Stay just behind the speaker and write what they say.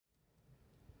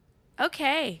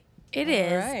Okay. It All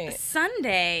is right.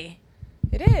 Sunday.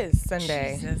 It is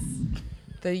Sunday. Jesus.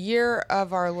 The year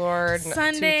of our Lord,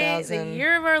 Sunday, 2000. the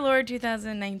year of our Lord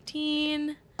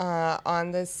 2019.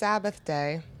 On the Sabbath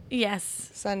day,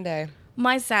 Yes. Sunday.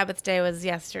 My Sabbath day was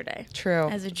yesterday. True.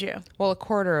 As a Jew. Well, a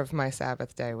quarter of my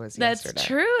Sabbath day was That's yesterday.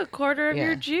 true. A quarter of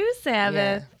your Yeah. Jew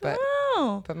Sabbath. Yeah,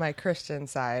 Oh. But my Christian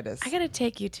side is... I got to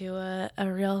take you to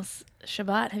a real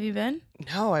Shabbat. Have you been?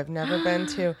 No, I've never been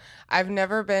to... I've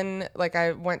never been... Like,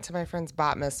 I went to my friend's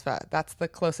bat mitzvah. That's the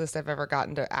closest I've ever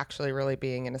gotten to actually really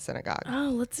being in a synagogue.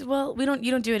 Oh,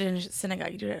 you don't do it in a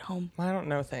synagogue. You do it at home. Well, I don't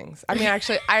know things. I mean,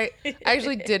 actually, I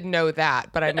actually did know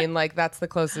that, but I mean, like, that's the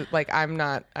closest. Like, I'm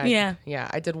not. Yeah.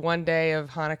 I did one day of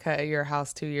Hanukkah at your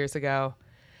house 2 years ago,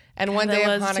 and one day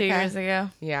of Hanukkah 2 years ago.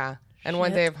 Yeah, and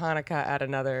one day of Hanukkah at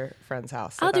another friend's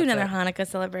house. So I'll do that's another it. Hanukkah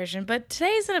celebration, but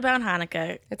today isn't about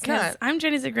Hanukkah. It's 'cause not. I'm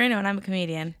Jenny Zagrino, and I'm a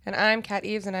comedian. And I'm Kat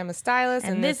Eves, and I'm a stylist,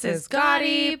 And and this this is is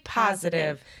Gaudy Gaudy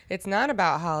Positive. Positive. It's not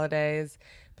about holidays,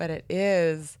 but it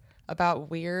is about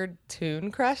weird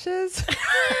tune crushes.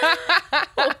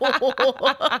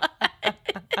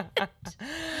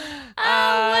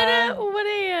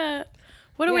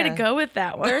 What a way to yeah. go with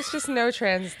that one. There's just no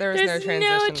transition. There's no There's transition.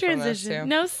 no from those transition, two.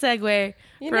 no segue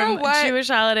You know from what? Jewish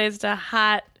holidays to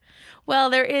hot. Well,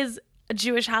 there is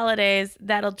Jewish holidays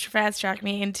that'll fast track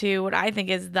me into what I think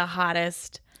is the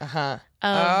hottest. Uh-huh.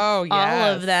 Of yes.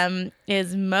 all of them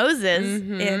is Moses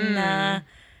in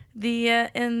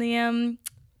the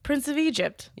Prince of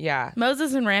Egypt. Yeah.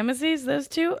 Moses and Ramesses, those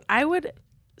two. I would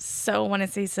so want to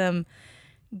see some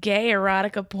gay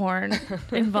erotica porn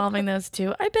involving those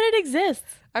two. I bet it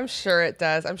exists. I'm sure it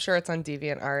does. I'm sure it's on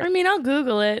DeviantArt. I mean, I'll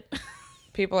Google it.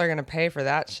 People are going to pay for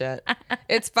that shit.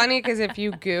 It's funny because if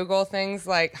you Google things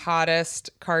like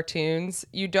hottest cartoons,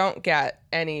 you don't get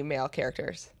any male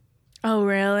characters. Oh,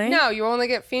 really? No, you only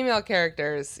get female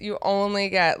characters. You only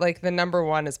get, like, the number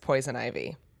one is Poison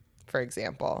Ivy, for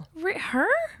example. Her?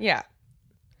 Yeah.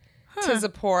 To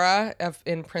Zipporah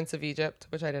in Prince of Egypt,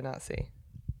 which I did not see.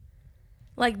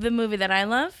 Like the movie that I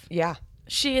love? Yeah.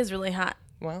 She is really hot.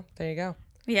 Well, there you go.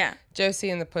 Yeah.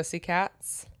 Josie and the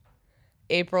Pussycats.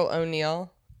 April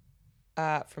O'Neil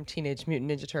from Teenage Mutant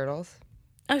Ninja Turtles.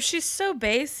 Oh, she's so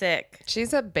basic.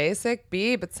 She's a basic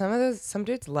bee, but some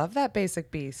dudes love that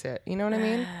basic bee shit. You know what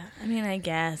I mean? I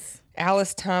guess.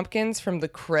 Alice Tompkins from The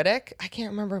Critic. I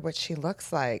can't remember what she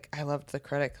looks like. I loved The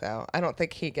Critic, though. I don't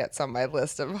think he gets on my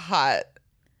list of hot.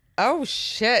 Oh,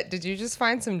 shit. Did you just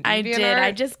find some DeviantArt? I did.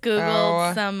 I just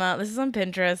Googled some, this is on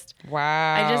Pinterest.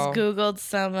 Wow. I just Googled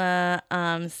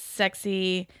some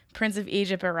sexy Prince of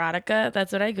Egypt erotica.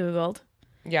 That's what I Googled.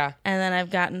 Yeah. And then I've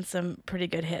gotten some pretty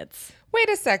good hits. Wait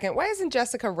a second. Why isn't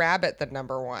Jessica Rabbit the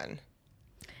number one?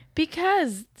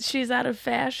 Because she's out of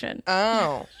fashion.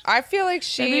 Oh. I feel like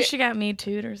Maybe she got Me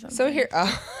Too'd or something. So here...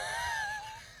 Oh.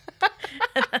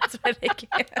 That's why they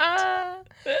can't.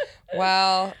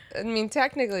 Well, I mean,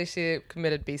 technically she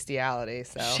committed bestiality,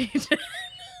 so...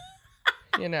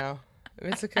 You know,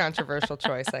 it's a controversial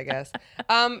choice, I guess.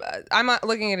 I'm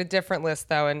looking at a different list,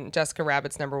 though, and Jessica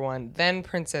Rabbit's number one, then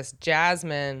Princess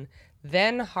Jasmine,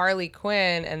 then Harley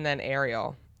Quinn, and then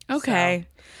Ariel. Okay.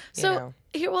 So, you know.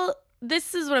 Here, well,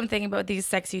 this is what I'm thinking about these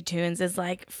sexy tunes is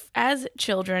like, as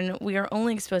children, we are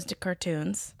only exposed to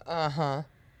cartoons. Uh-huh.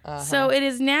 So it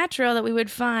is natural that we would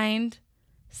find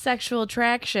sexual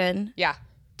attraction Yeah.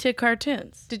 to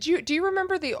cartoons. Do you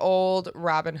remember the old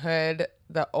Robin Hood,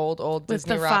 the old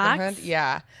Disney the Robin fox? Hood?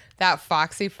 Yeah. That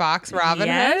Foxy Fox Robin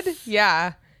Yes. Hood?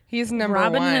 Yeah. He's number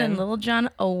Robin one. Hood and Little John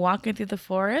walking through the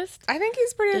forest. I think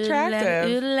he's pretty attractive.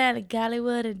 Oodle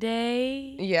Gollywood a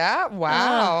day. Yeah.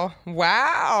 Wow.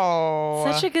 Wow.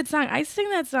 Such a good song. I sing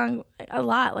that song a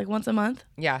lot, like once a month.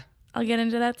 Yeah. I'll get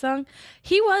into that song.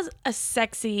 He was a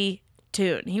sexy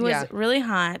tune. He was Yeah. really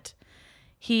hot.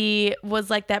 He was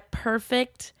like that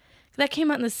perfect. That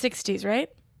came out in the 60s, right?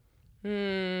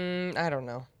 I don't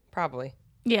know. Probably.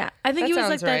 Yeah, I think That he was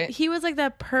like sounds right. that. He was like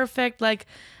that perfect, like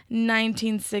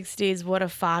 1960s. What a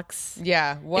fox!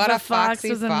 Yeah. What If a foxy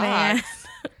was a fox. man.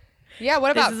 Yeah.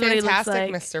 What This about is what he looks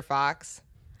Fantastic like. Mr. Fox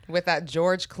with that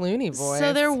George Clooney voice?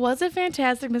 So there was a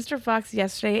Fantastic Mr. Fox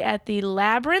yesterday at the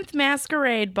Labyrinth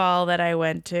Masquerade Ball that I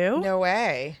went to. No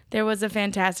way. There was a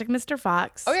Fantastic Mr.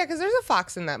 Fox. Oh yeah, because there's a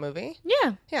fox in that movie.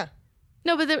 Yeah. Yeah.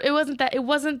 No, but it wasn't that. It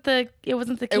wasn't the. It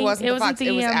wasn't the. King, It wasn't the fox.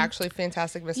 It was um, actually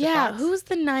Fantastic Mr. Yeah. Fox. Who's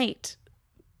the knight?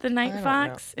 The I night don't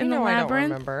fox know. in the I don't labyrinth.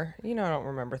 remember. I don't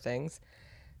remember things.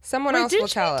 Someone Wait, else will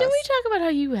tell us. Did we talk about how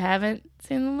you haven't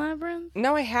seen the labyrinth?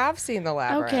 No, I have seen the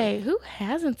labyrinth. Okay, who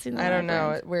hasn't seen the I don't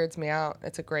labyrinth? know. It weirds me out.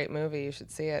 It's a great movie. You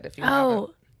should see it if you Oh,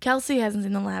 haven't. Kelsey hasn't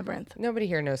seen The Labyrinth. Nobody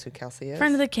here knows who Kelsey is.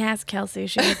 Friend of the cast, Kelsey.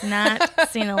 She has not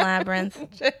seen The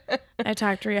Labyrinth. I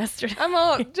talked to her yesterday. I'm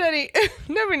all, Jenny,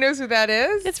 nobody knows who that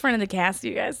is. It's friend of the cast,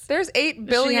 you guys. There's 8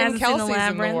 billion hasn't seen The Kelseys in the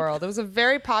Labyrinth. world. It was a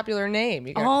very popular name.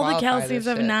 You gotta All the qualify Kelseys this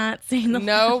have shit. not seen The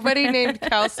Nobody named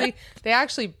Kelsey. They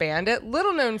actually banned it.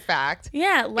 Little known fact.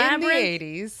 Yeah, In Labyrinth.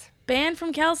 the 80s. Banned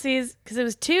from Kelsey's because it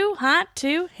was too hot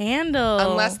to handle.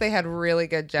 Unless they had really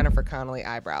good Jennifer Connelly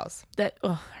eyebrows.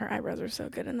 Her eyebrows are so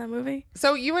good in that movie.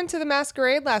 So you went to the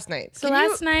masquerade last night. So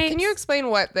last night- Can you explain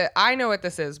I know what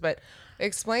this is, but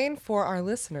explain for our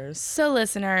listeners. So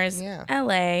listeners, Yeah.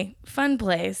 LA, fun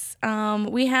place.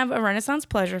 We have a Renaissance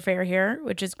Pleasure Fair here,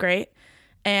 which is great.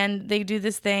 And they do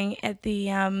this thing at the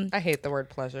I hate the word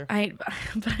pleasure.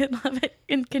 but I love it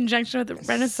in conjunction with the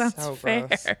Renaissance so Fair.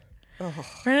 gross.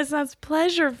 Renaissance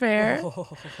Pleasure Fair.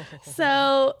 What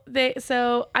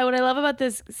I love about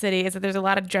this city is that there's a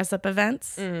lot of dress up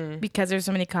events because there's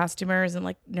so many costumers and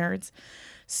like nerds.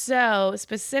 So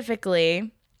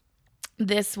specifically,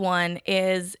 this one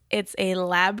it's a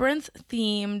labyrinth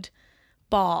themed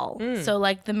ball. So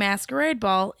like the masquerade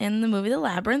ball in the movie The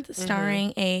Labyrinth,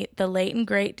 starring the late and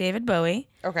great David Bowie.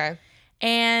 Okay.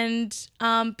 And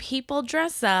people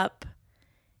dress up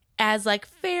as like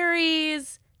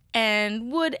fairies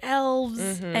and wood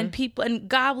elves and people and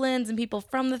goblins and people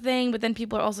from the thing, but then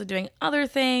people are also doing other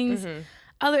things.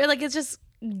 It's just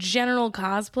general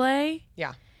cosplay.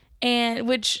 Yeah. And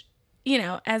which,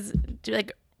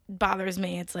 bothers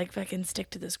me. It's like fucking stick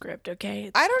to the script, okay?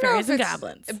 It's I don't know fairies if and it's,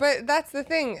 goblins. but that's the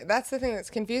thing. That's the thing that's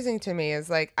confusing to me is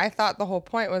like I thought the whole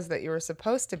point was that you were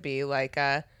supposed to be like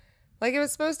it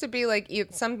was supposed to be like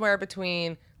somewhere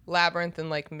between Labyrinth and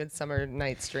like Midsummer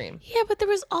Night's Dream. Yeah, but there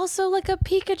was also like a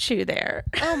Pikachu there.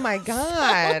 Oh my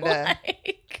god.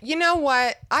 You know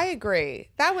what? I agree.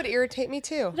 That would irritate me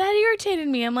too. That irritated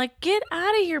me. I'm like, get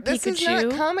out of here, This Pikachu. is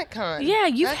not Comic-Con. Yeah,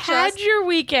 you've had your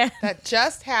weekend. That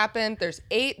just happened. There's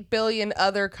 8 billion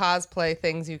other cosplay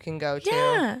things you can go to.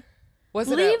 Yeah. Was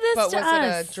it Leave this but to was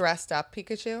us. it a dressed up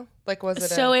Pikachu? Like was it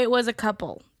So it was a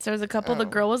couple. So it was a couple. The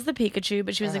girl was the Pikachu,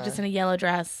 but she was like just in a yellow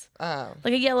dress. Oh.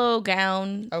 Like a yellow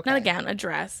gown. Okay. Not a gown, a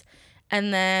dress.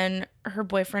 And then her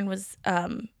boyfriend was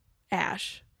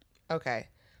Ash. Okay.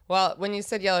 Well, when you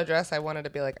said yellow dress, I wanted to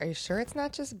be like, are you sure it's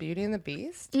not just Beauty and the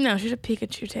Beast? No, she had a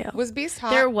Pikachu tail. Was Beast hot?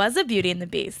 There was a Beauty and the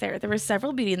Beast there. There were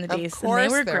several Beauty and the Beasts, Of course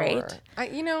and they were there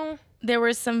great. were. There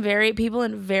were some people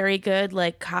in very good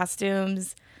like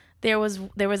costumes. There was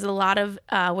a lot of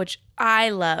which I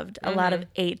loved, a lot of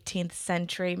 18th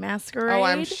century masquerade. Oh,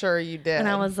 I'm sure you did. And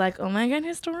I was like, oh my god,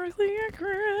 historically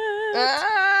accurate.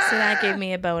 Ah! So that gave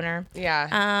me a boner.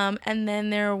 Yeah. And then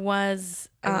there was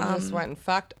And you just went and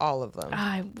fucked all of them.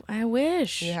 I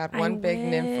wish You had one big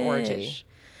nymph orgy. wish.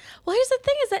 Well, here's the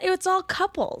thing: is that it's all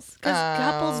couples because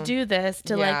couples do this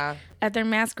to yeah. like at their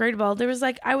masquerade ball. There was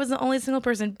like I was the only single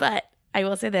person, but I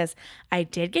will say this: I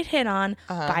did get hit on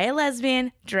by a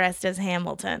lesbian dressed as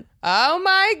Hamilton. Oh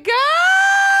my god!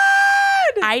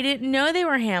 I didn't know they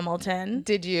were Hamilton,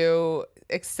 Did you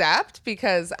accept?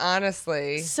 Because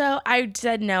honestly, so I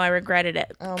said no. I regretted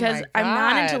it Oh because my I'm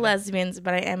not into God. lesbians,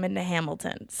 but I am into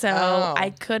Hamilton. So Oh.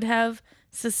 I could have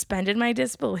suspended my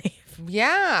disbelief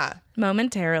yeah.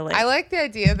 momentarily. I like the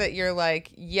idea that you're like,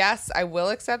 yes, I will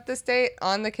accept this date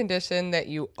on the condition that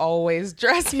you always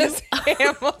dress as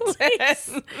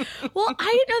Hamilton. Well,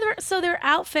 I didn't know their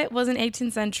outfit wasn't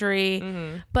 18th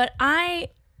century, but I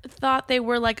thought they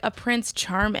were like a Prince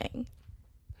Charming.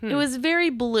 It was very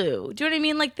blue. Do you know what I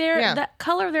mean? Like the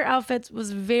color of their outfits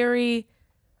was very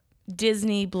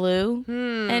Disney blue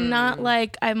and not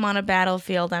like I'm on a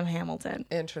battlefield, I'm Hamilton.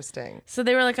 Interesting. So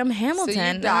they were like, I'm Hamilton. So you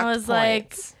and docked I was points.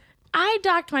 like, I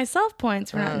docked myself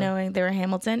points for not knowing they were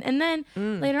Hamilton. And then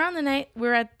later on the night,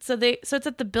 we're at so it's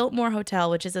at the Biltmore Hotel,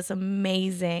 which is this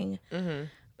amazing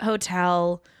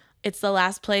hotel. It's the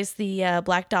last place the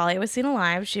Black Dahlia was seen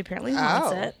alive. She apparently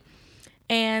haunts it.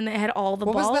 And it had all the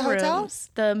What was the ballrooms. hotel?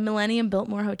 The Millennium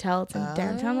Biltmore Hotel. It's in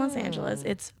downtown Los Angeles.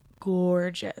 It's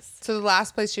gorgeous. So the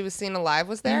last place she was seen alive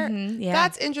was there? yeah.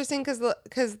 That's interesting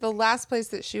because the last place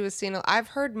that she was seen, I've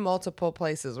heard multiple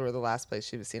places where the last place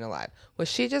she was seen alive. Was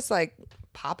she just like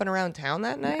popping around town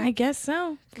that night? I guess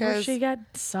so. Or 'Cause- she got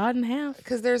sawed in half.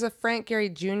 Because there's a Frank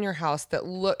Gehry Jr. house that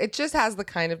it just has the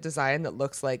kind of design that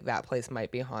looks like that place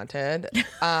might be haunted.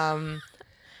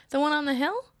 The one on the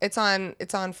hill? It's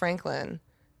on Franklin,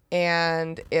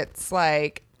 and it's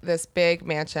like this big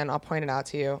mansion. I'll point it out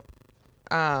to you.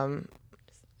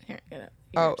 Here, get it.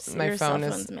 Oh, Your my phone cell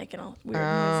is- phone's making all weird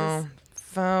noises.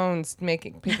 phones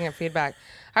picking up feedback.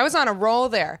 I was on a roll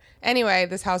there. Anyway,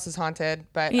 this house is haunted,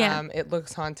 but it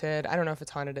looks haunted. I don't know if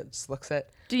it's haunted. It just looks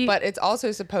it. But it's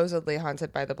also supposedly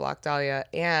haunted by the Black Dahlia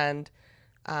and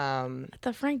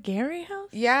the Frank Gehry house.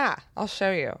 Yeah, I'll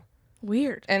show you.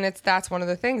 Weird. And that's one of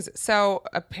the things. So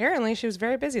apparently she was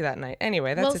very busy that night.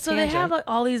 Anyway, that's a tangent. They have like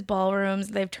all these ballrooms.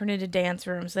 They've turned into dance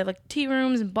rooms. They have like tea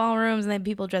rooms and ballrooms, and they have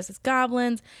people dressed as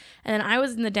goblins. And then I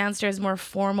was in the downstairs more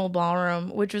formal ballroom,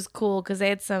 which was cool because they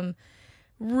had some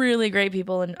really great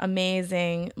people in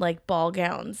amazing like ball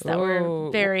gowns that were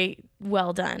very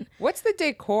well done. What's the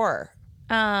decor?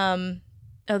 Oh,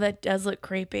 that does look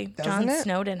creepy. Doesn't John it?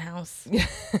 Snowden house.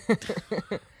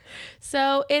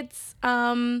 So it's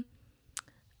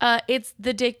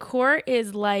the decor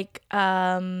is like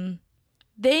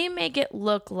they make it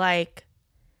look like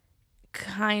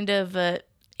kind of a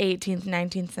 18th,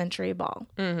 19th century ball.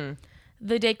 Mm-hmm.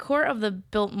 The decor of the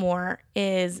Biltmore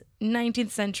is 19th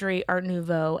century Art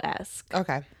Nouveau-esque.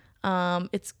 Okay.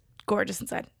 It's gorgeous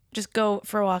inside. Just go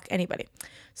for a walk, anybody.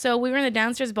 So we were in the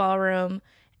downstairs ballroom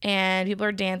and people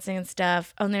are dancing and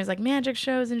stuff. Oh, and there's like magic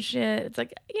shows and shit. It's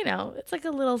like, it's like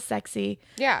a little sexy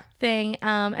thing.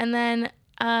 And then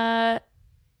I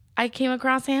came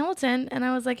across Hamilton and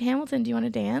I was like, Hamilton, do you want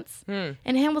to dance? And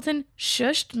Hamilton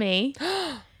shushed me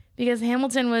because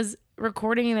Hamilton was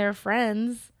recording their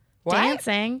friends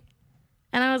dancing.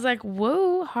 And I was like,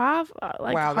 whoa, wow,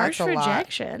 harsh that's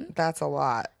rejection. Lot. That's a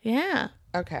lot. Yeah.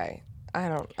 Okay. I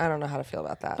don't know how to feel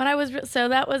about that. But so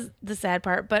that was the sad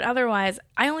part. But otherwise,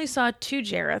 I only saw 2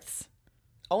 Jareths.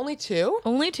 Only 2?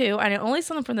 Only 2. I only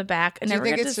saw them from the back. I never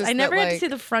got to see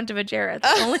the front of a Jareth.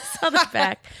 I only saw the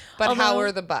back. But how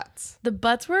were the butts? The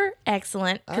butts were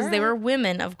excellent because they were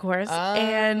women, of course.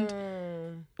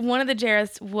 And one of the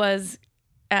Jareths was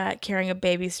carrying a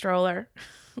baby stroller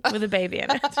with a baby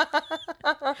in it.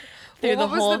 What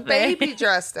was the baby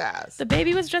dressed as? The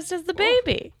baby was dressed as the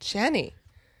baby. Jenny.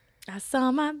 I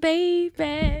saw my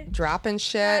baby. Dropping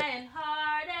shit. Crying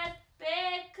hard as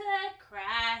babe could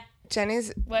cry.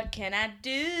 Jenny's. What can I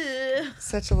do?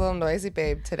 Such a little noisy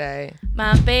babe today.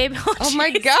 My baby. Oh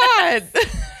my God.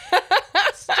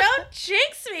 Don't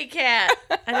jinx me, cat.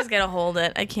 I just gotta hold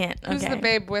it. I can't. Who's the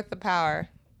babe with the power?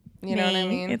 You know what I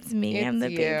mean? It's me. I'm the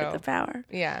babe with the power.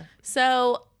 Yeah.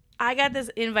 So I got this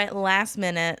invite last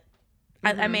minute.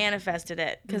 I manifested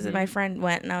it because my friend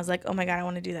went and I was like, oh my God, I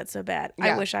want to do that so bad.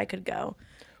 Yeah. I wish I could go.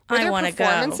 I want to go.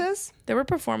 Performances? There were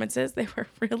performances. They were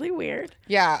really weird.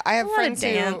 Yeah. I have friends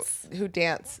who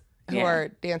dance, who are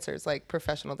dancers, like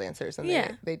professional dancers.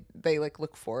 And they like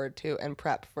look forward to and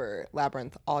prep for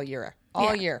Labyrinth all year.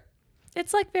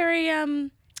 It's like very,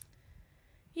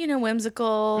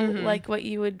 whimsical, like what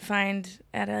you would find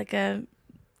at like a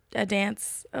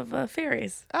dance of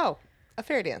fairies. Oh. A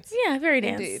fairy dance. Yeah, a fairy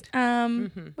dance.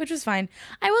 Indeed. Which was fine.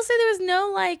 I will say there was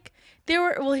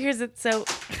no here's it. So.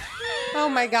 Oh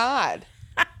my God.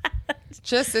 It's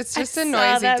just a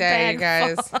noisy day, you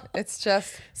guys. Fall. It's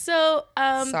just. So,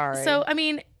 sorry. So, I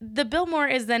mean, the Biltmore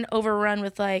is then overrun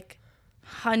with like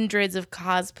hundreds of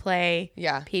cosplay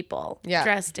people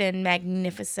dressed in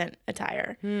magnificent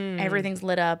attire. Everything's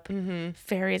lit up,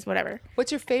 fairies, whatever.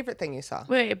 What's your favorite thing you saw?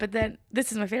 Wait, but then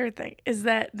this is my favorite thing is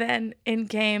that then in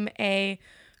came a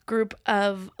group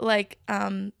of like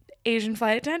Asian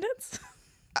flight attendants.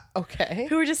 Okay.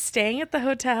 Who were just staying at the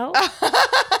hotel.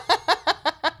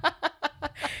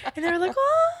 And they were like,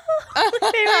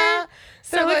 oh, they were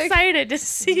so excited to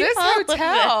see this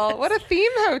hotel. This. What a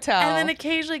theme hotel. And then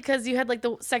occasionally, because you had like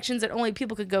the sections that only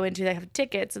people could go into that have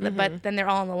tickets, and but then they're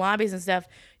all in the lobbies and stuff.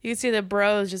 You could see the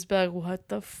bros just be like, what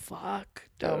the fuck,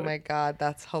 dude? Oh my God,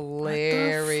 that's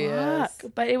hilarious. What the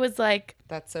fuck? But it was like.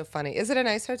 That's so funny. Is it a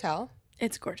nice hotel?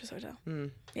 It's a gorgeous hotel.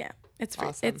 Yeah, it's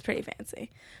awesome. It's pretty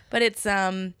fancy. But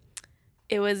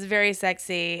it was very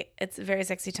sexy. It's a very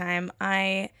sexy time.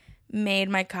 I made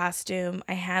my costume.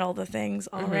 I had all the things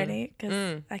already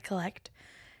because I collect.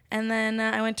 And then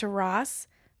I went to Ross,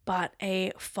 bought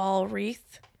a fall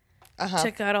wreath,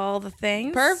 took out all the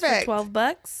things. Perfect. For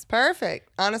 $12. Perfect.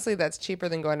 Honestly, that's cheaper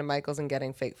than going to Michael's and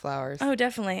getting fake flowers. Oh,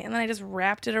 definitely. And then I just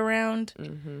wrapped it around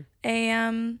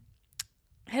a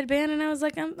headband, and I was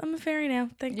like, I'm a fairy now.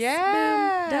 Thanks.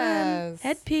 Yes. Boom. Done.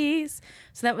 Headpiece.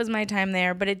 So that was my time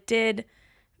there. But it did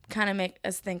kind of make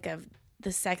us think of the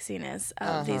sexiness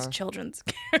of these children's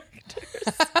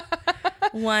characters.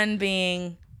 One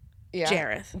being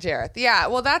Jareth. Yeah.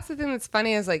 Well, that's the thing that's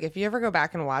funny is like if you ever go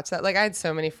back and watch that, like I had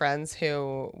so many friends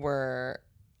who were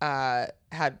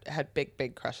had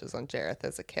big crushes on Jareth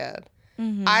as a kid.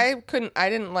 I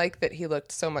didn't like that he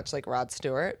looked so much like Rod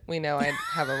Stewart. We know I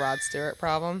have a Rod Stewart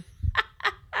problem.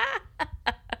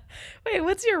 Wait,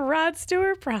 what's your Rod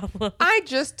Stewart problem? I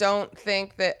just don't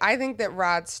think that. I think that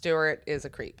Rod Stewart is a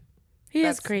creep. He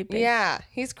is creepy. Yeah,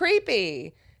 he's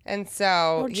creepy. And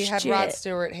so he had shit. Rod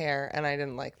Stewart hair, and I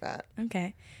didn't like that.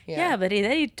 Okay. Yeah. Yeah, but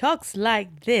then he talks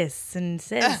like this and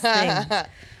says things.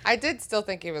 I did still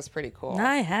think he was pretty cool.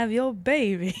 I have your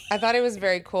baby. I thought he was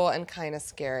very cool and kind of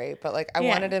scary, but like I Yeah.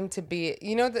 wanted him to be,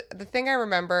 you know, the thing I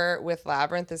remember with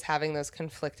Labyrinth is having those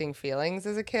conflicting feelings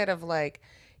as a kid of like,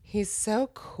 he's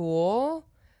so cool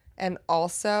and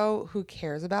also who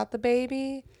cares about the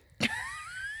baby?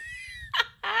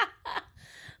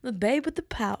 The babe with the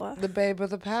power. The babe with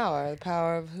the power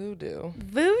of hoodoo.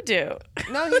 Voodoo.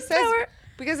 No, he says,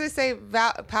 because they say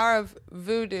power of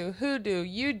voodoo, hoodoo,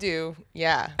 you do.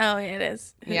 Yeah. Oh, yeah, it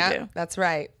is. Voodoo. Yeah, that's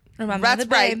right. Remember That's the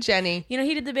right, babe. Jenny. You know,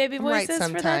 he did the baby I'm right voices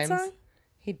for that sometimes. song?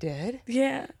 He did?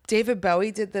 Yeah. David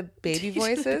Bowie did the baby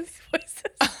voices?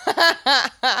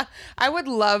 I would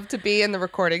love to be in the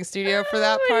recording studio for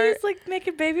that When part. he's like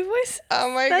making baby voices.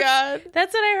 Oh my God.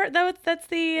 That's what I heard. That's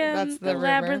the That's the rumor.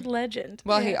 Labyrinth legend.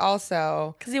 Well, Yeah. he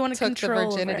also 'Cause he wanted took the control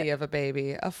over virginity it. of a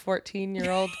baby, a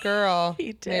 14-year-old girl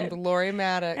He did. named Lori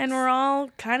Maddox. And we're all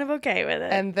kind of okay with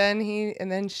it. And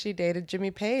then she dated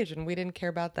Jimmy Page, and we didn't care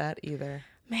about that either.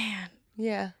 Man,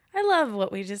 Yeah. I love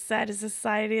what we just said.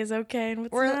 Society is okay and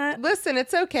what's not. Listen,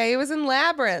 it's okay. It was in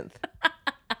Labyrinth.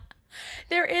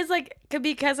 There is like,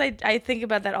 because I think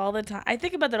about that all the time. I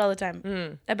think about that all the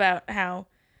time about how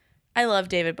I love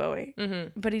David Bowie,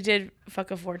 but he did fuck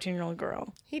a 14-year-old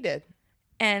girl. He did.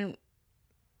 And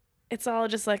it's all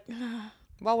just like,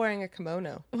 While wearing a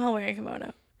kimono. while wearing a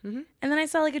kimono. And then I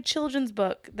saw like a children's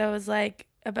book that was like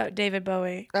about David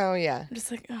Bowie. Oh, yeah. I'm just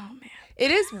like, oh man. It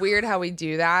is weird how we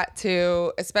do that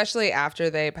too, especially after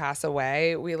they pass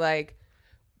away. We like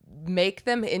make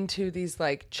them into these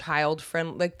like child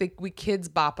friendly, like we kids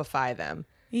bopify them.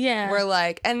 Yeah. We're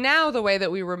like, and now the way that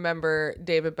we remember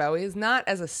David Bowie is not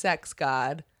as a sex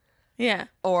god Yeah.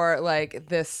 or like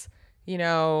this, you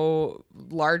know,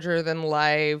 larger than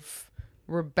life,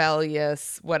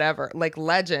 rebellious, whatever, like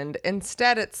legend.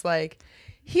 Instead, it's like,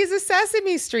 he's a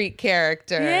Sesame Street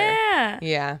character. Yeah.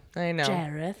 Yeah, I know.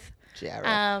 Jareth.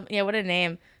 Jared. Yeah, what a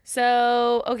name.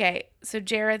 So, okay. So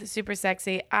Jareth, super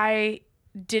sexy. I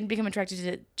didn't become attracted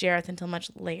to Jareth until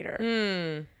much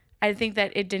later. I think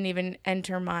that it didn't even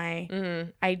enter my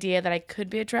idea that I could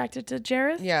be attracted to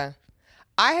Jareth. Yeah.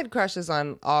 I had crushes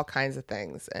on all kinds of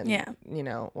things. And, Yeah. you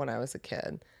know, when I was a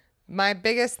kid. My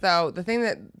biggest, though, the thing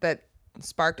that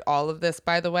sparked all of this,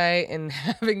 by the way, in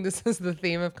having this as the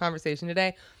theme of conversation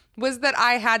today, was that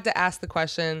I had to ask the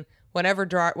question, whenever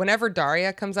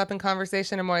Daria comes up in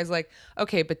conversation, I'm always like,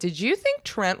 okay, but did you think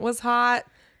Trent was hot?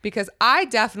 Because I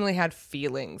definitely had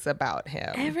feelings about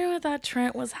him. Everyone thought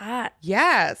Trent was hot.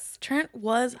 Yes. Trent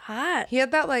was hot. He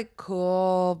had that like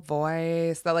cool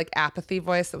voice, that like apathy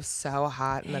voice that was so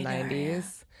hot in the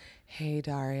 90s. Hey,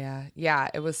 Daria. Yeah,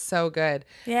 it was so good.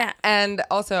 Yeah. And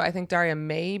also, I think Daria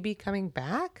may be coming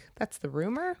back. That's the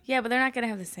rumor. Yeah, but they're not going to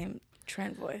have the same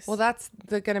Trent voice. Well, that's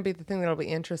going to be the thing that'll be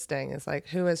interesting is like,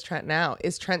 who is Trent now?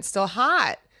 Is Trent still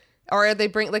hot? Or are they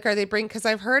because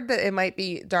I've heard that it might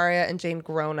be Daria and Jane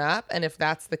grown up. And if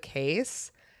that's the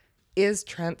case, is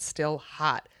Trent still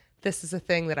hot? This is a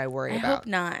thing that I worry I about. hope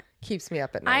not. Keeps me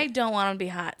up at I night. don't want him to be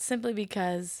hot simply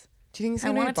because Do you think he's I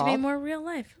going want to it be to bald? be more real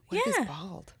life. What if Yeah, he's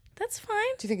bald? that's fine.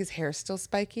 Do you think his hair's still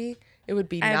spiky? It would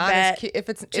be I not bet as cute if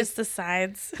it's Just the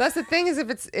sides. That's the thing is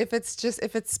if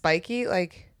it's spiky,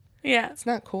 like Yeah. it's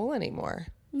not cool anymore.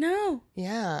 No.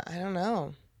 Yeah, I don't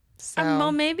know. So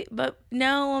Well, maybe, but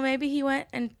no. Well, maybe he went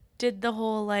and did the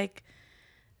whole like,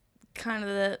 kind of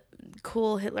the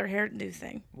cool Hitler hairdo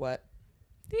thing. what?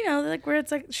 You know, like where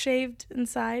it's like shaved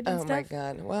inside and Oh stuff. my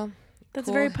god. Well, That's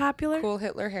cool- very popular. Cool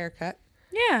Hitler haircut.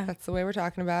 Yeah, That's the way we're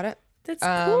talking about it. that's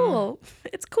cool.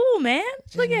 It's cool, man.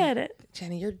 Look at it.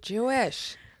 Jenny, you're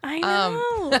Jewish. I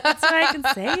know. That's why I can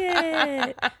say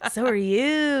it. So are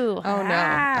you. Oh no,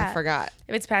 I forgot.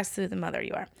 If it's passed through the mother,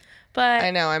 you are. But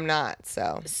I know I'm not.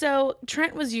 So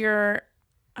Trent was your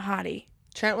hottie.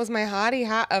 Trent was my hottie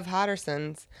of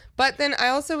Hoddersons. But then I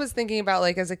also was thinking about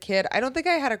like as a kid, I don't think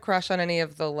I had a crush on any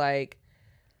of the like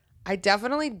I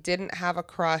definitely didn't have a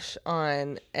crush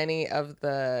on any of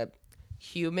the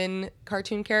human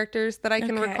cartoon characters that I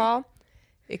can Okay. recall.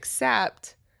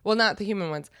 Except, well, not the human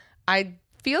ones. I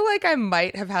feel like I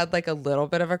might have had like a little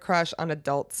bit of a crush on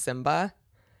adult Simba.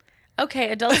 Okay,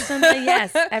 Adult Simba,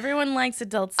 yes. Everyone likes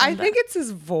Adult Simba. I think it's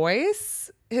his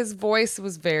voice. his voice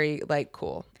was very like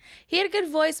cool. He had a good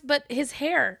voice, but his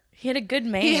hair. He had a good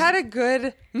mane. He had a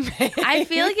good mane. I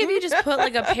feel like if you just put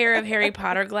like a pair of Harry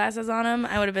Potter glasses on him,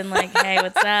 I would have been like, hey,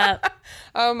 what's up?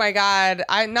 Oh my God.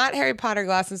 Not Harry Potter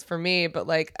glasses for me, but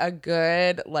like a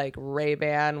good like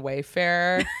Ray-Ban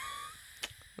Wayfarer.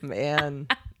 Man,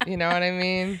 you know what I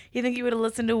mean? You think he would have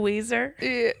listened to Weezer?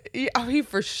 He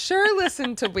for sure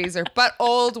listened to Weezer, but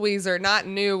old Weezer, not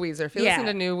new Weezer. If he listened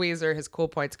to new Weezer, his cool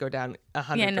points go down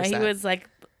 100%. Yeah, no, he was like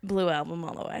Blue Album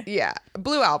all the way. Yeah,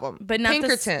 Blue Album. But not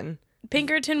Pinkerton.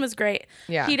 Pinkerton was great.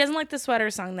 Yeah. He doesn't like the sweater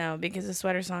song, though, because the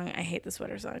sweater song, I hate the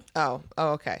sweater song. Oh,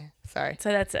 okay. Sorry. So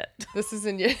that's it. This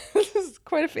is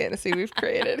quite a fantasy we've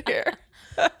created here.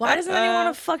 Why doesn't anyone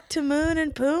want to fuck Timon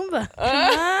and Pumbaa?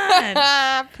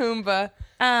 Come on.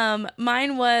 Pumbaa.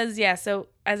 Mine was, so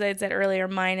as I had said earlier,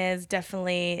 mine is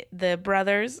definitely the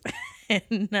brothers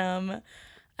in the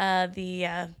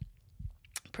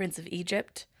Prince of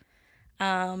Egypt.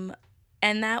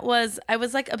 And that was,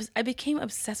 I became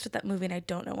obsessed with that movie and I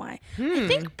don't know why. I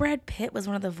think Brad Pitt was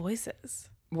one of the voices.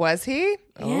 Was he?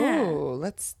 Yeah. Oh,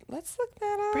 let's look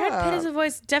that up. Brad Pitt is a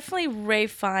voice. Definitely Ray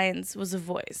Fiennes was a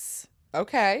voice.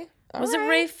 Okay. Was it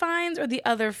Ray Fiennes or the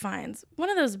other Fiennes? One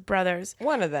of those brothers.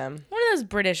 One of them. One of those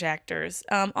British actors.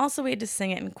 Also, we had to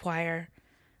sing it in choir.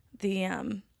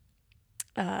 The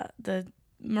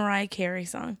Mariah Carey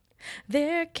song.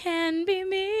 There can be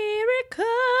miracles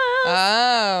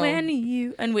when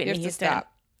you and Whitney Houston.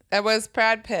 Stop. It was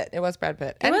Brad Pitt.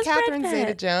 And Catherine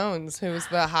Zeta-Jones, who was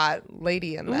the hot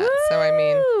lady in that. Woo! So I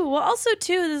mean, well, also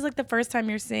too, this is like the first time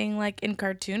you're seeing like in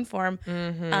cartoon form,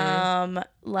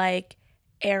 like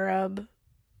Arab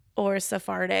or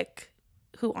Sephardic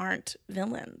who aren't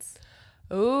villains.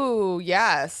 Ooh,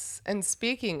 yes. And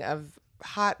speaking of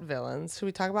hot villains, should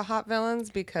we talk about hot villains?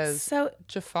 Because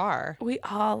Jafar. We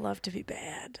all love to be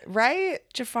bad. Right?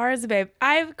 Jafar is a babe.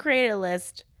 I've created a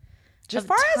list.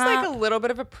 Jafar has like a little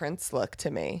bit of a Prince look to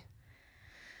me.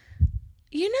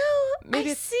 You know,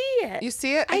 maybe I see it. You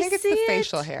see it? I think it's the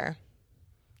facial hair.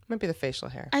 Might be the facial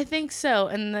hair. I think so.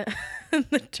 And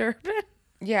the turban?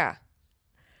 Yeah.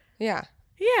 Yeah.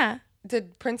 Yeah.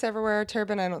 Did Prince ever wear a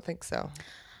turban? I don't think so.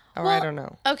 Or I don't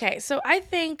know. Okay, so I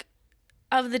think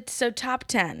of top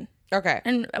 10. Okay.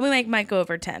 And we might go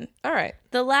over 10. All right.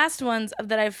 The last ones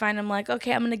that I find, I'm like,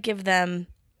 okay, I'm going to give them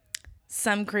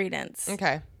some credence.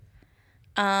 Okay.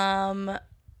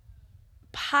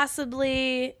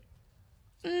 Possibly,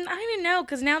 I don't even know,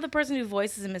 because now the person who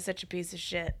voices him is such a piece of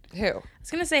shit. Who? I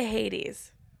was going to say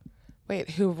Hades.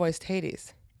 Wait, who voiced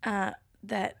Hades?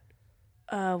 That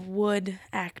Wood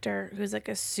actor who's like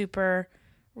a super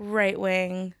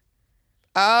right-wing.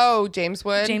 Oh, James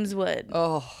Wood? James Wood.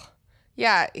 Oh,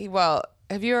 yeah. Well,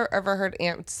 have you ever heard,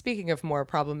 speaking of more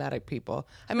problematic people,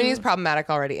 I mean, he's problematic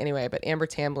already anyway, but Amber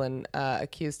Tamblyn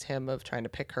accused him of trying to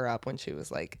pick her up when she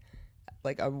was like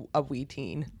a wee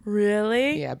teen.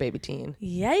 Really? Yeah, baby teen.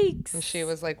 Yikes. And she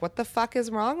was like, what the fuck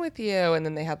is wrong with you? And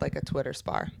then they had like a Twitter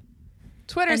spar.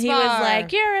 And he was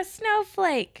like, you're a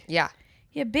snowflake. Yeah.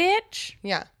 You bitch.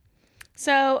 Yeah.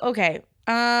 So, okay.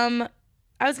 I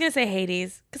was going to say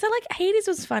Hades, because Hades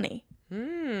was funny.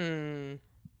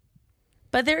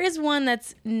 But there is one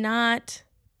that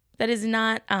is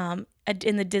not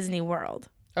in the Disney world.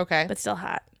 Okay. But still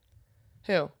hot.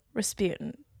 Who?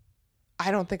 Rasputin.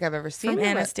 I don't think I've ever seen him. From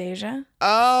Anastasia.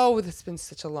 Oh, that's been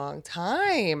such a long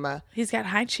time. He's got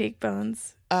high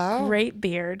cheekbones. Oh. Great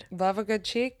beard. Love a good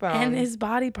cheekbone. And his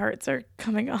body parts are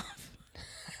coming off.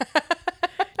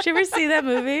 Did you ever see that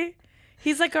movie?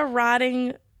 He's like a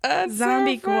rotting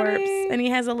zombie corpse. And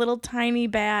he has a little tiny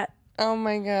bat. Oh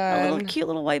my God. A little cute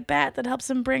little white bat that helps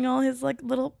him bring all his like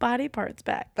little body parts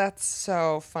back. That's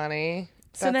so funny.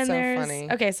 Funny.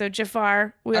 Okay, so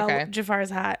Jafar. Jafar's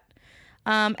hot.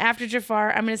 After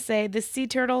Jafar, I'm going to say the sea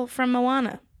turtle from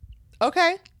Moana.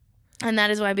 Okay. And that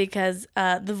is why, because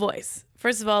the voice.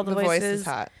 First of all, the voice is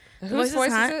hot. Whose voice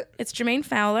is hot? It's Jermaine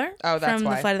Fowler from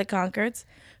The Flight of the Conchords,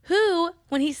 who,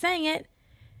 when he sang it,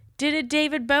 did a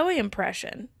David Bowie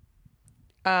impression.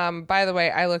 By the way,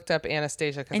 I looked up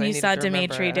Anastasia because I needed to remember. And you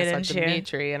saw Dimitri, didn't you?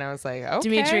 Dimitri, and I was like, okay.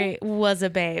 Dimitri was a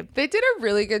babe. They did a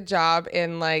really good job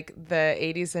in like the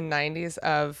 80s and 90s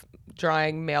of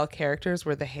drawing male characters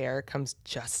where the hair comes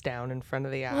just down in front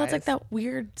of the eyes. Well, it's like that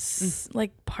weird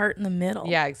like part in the middle.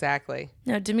 Yeah, exactly.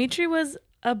 No, Dimitri was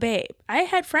a babe. I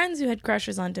had friends who had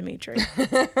crushes on Dimitri.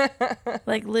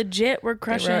 Like legit were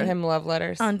crushing. They wrote him love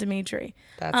letters on Dimitri.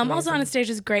 That's also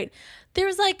Anastasia's great. There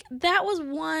was that was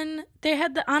one. They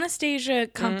had the Anastasia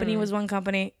company was one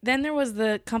company. Then there was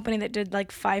the company that did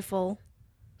like Fievel.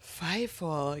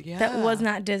 Fievel, yeah. That was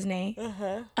not Disney.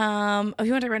 Uh-huh. If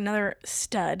you want to talk about another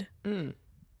stud,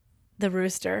 The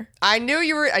rooster. I knew that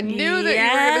you were going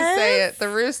to say it. The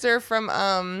rooster from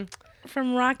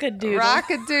Rockadoodle.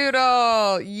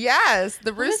 Rockadoodle. Yes,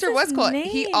 the rooster was cool. name?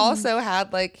 He also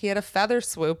had he had a feather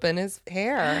swoop in his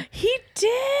hair. He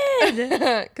did.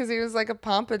 Because he was like a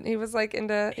pompadour. He was like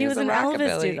into. He was a an Elvis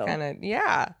rockabilly doodle. kind of.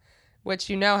 Yeah, which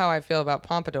you know how I feel about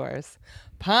pompadours.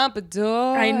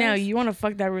 Pompadours. I know you want to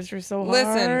fuck that rooster so hard.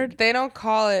 Listen, they don't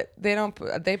call it. They don't.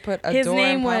 They put a His door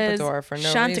name in was pompadour for no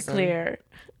reason. Chanticleer,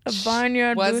 a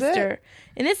barnyard Was rooster. it?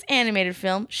 In this animated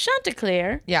film,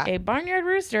 Chanticleer, Yeah. a barnyard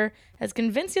rooster, has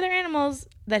convinced the other animals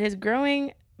that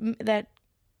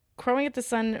crowing at the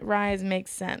sunrise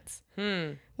makes sense.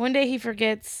 One day he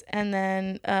forgets, and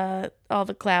then all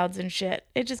the clouds and shit.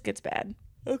 It just gets bad.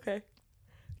 Okay.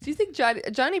 Do you think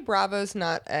Johnny Bravo's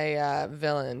not a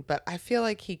villain, but I feel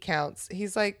like he counts.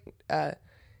 He's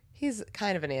he's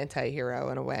kind of an anti-hero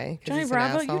in a way. 'Cause Johnny he's an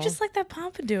Bravo, asshole. you just like that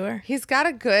pompadour. He's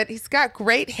got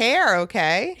great hair,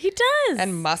 okay? He does.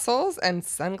 And muscles and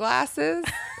sunglasses.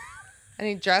 And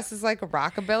he dresses like a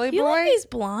rockabilly You boy. like these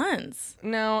blondes.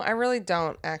 No, I really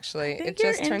don't, actually. think It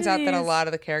just you're turns into out that a these lot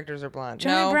of the characters are blonde.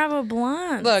 Johnny No. Bravo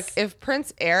blondes. Look, if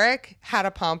Prince Eric had a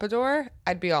pompadour,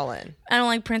 I'd be all in. I don't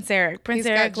like Prince Eric. Prince He's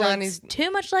got Eric Johnny's- looks too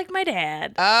much like my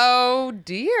dad. Oh,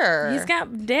 dear. He's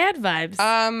got dad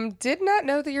vibes. Did not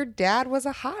know that your dad was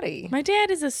a hottie. My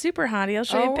dad is a super hottie. I'll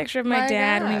show you Oh a picture of my my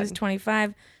dad when he God. was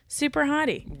 25. Super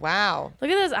hottie. Wow.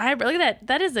 Look at those eyebrows. Look at that.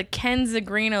 That is a Ken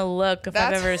Zagrino look if I've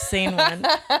That's- ever seen one.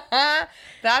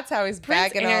 That's how he's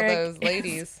bagging all Eric those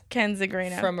ladies is Ken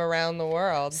Zagrino. from around the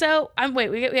world. So wait,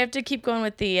 we have to keep going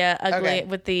with the ugly, Okay.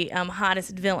 with the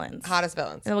hottest villains. Hottest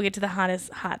villains. And then we'll get to the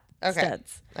hottest hot Okay.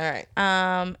 studs. All right.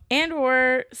 And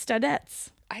or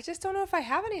studettes. I just don't know if I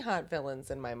have any hot villains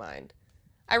in my mind.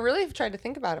 I really have tried to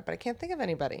think about it, but I can't think of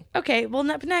anybody. Okay, well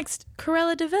next,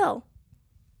 Cruella DeVille.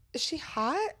 Is she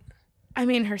hot? I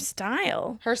mean, her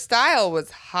style. Her style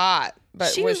was hot,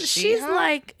 but was she she's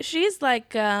hot? she's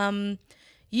like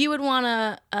you would want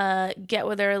to get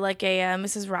with her like a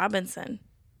Mrs. Robinson,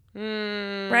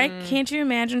 right? Can't you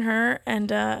imagine her and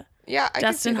Yeah, I Dustin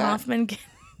can see that. Hoffman?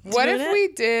 What doing if it? we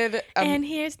did? And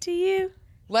here's to you,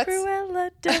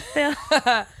 Cruella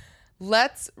DeVille.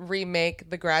 Let's remake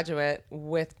The Graduate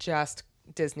with just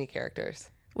Disney characters.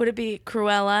 Would it be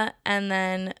Cruella and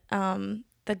then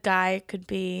the guy could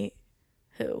be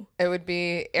who? It would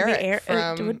be Eric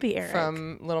it would be Eric.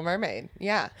 from Little Mermaid.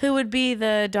 Yeah, Who would be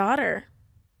the daughter?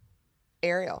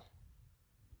 Ariel.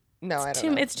 No, I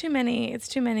don't know. It's too many. It's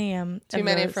too many. Too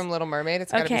many from Little Mermaid.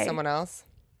 It's got to be Okay. someone else.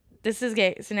 This is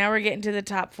gay. So now we're getting to the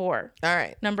top 4. All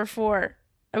right. Number 4.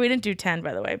 Oh, we didn't do 10,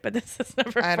 by the way, but this is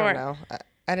number 4. I don't know.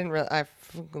 I didn't really. I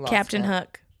lost Captain count.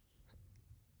 Hook.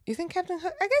 You think Captain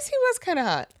Hook? I guess he was kind of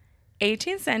hot.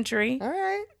 18th century All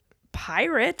right.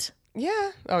 pirate.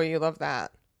 Yeah. Oh, you love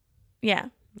that. Yeah.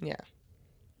 Yeah.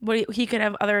 He could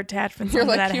have other attachments You're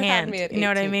under like that you hand. had me at 18th You know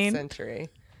what I mean? century.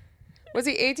 Was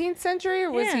he 18th century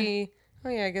or was Yeah. he? Oh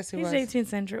yeah, I guess he He's was. 18th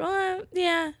century. Well,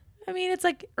 yeah. I mean, it's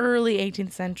like early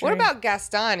 18th century. What about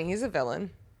Gaston? He's a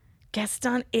villain.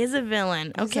 Gaston is a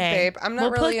villain. He's a Okay. babe. I'm not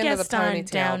we'll really put into the Gaston ponytail,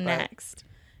 down but- next.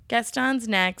 Gaston's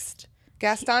next.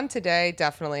 Gaston today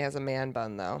definitely has a man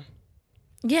bun though.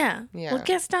 Yeah. Yeah. Well,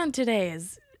 Gaston today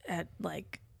is at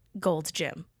like Gold's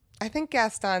Gym. I think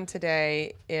Gaston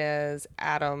today is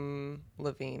Adam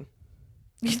Levine.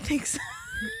 You think so?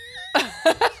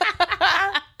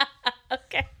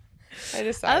 Okay. I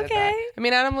decided Okay. that. I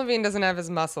mean, Adam Levine doesn't have his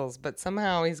muscles, but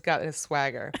somehow he's got his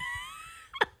swagger.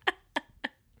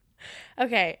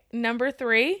 Okay. Number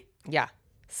 3, Yeah.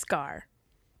 Scar.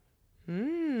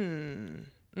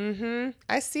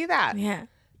 I see that. Yeah.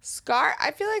 Scar.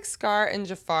 I feel like Scar and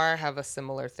Jafar have a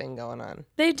similar thing going on.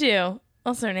 They do.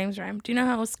 Also, their names rhyme. Do you know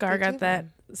how Scar They got do that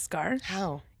scar?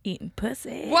 How? Eating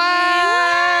pussy.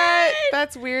 What?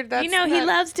 That's weird. That's You know, he not-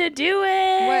 loves to do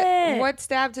it. What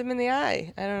stabbed him in the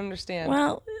eye? I don't understand.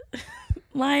 Well,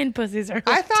 lion pussies are.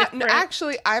 I thought different.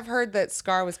 actually I've heard that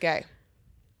Scar was gay.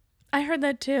 I heard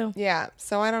that too. Yeah.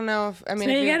 So I don't know if I mean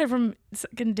So if you got it from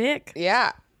sucking dick.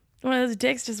 Yeah. One of those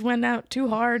dicks just went out too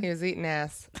hard. He was eating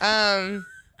ass.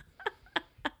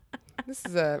 This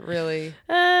is a really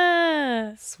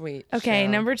sweet. Okay, show.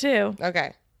 number 2,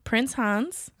 Okay. Prince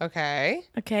Hans. Okay.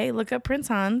 Okay, look up Prince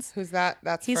Hans. Who's that?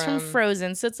 That's He's from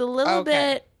Frozen, so it's a little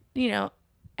Okay. bit,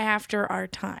 after our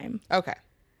time. Okay.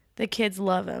 The kids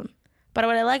love him. But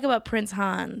what I like about Prince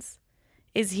Hans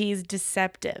is he's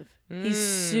deceptive. He's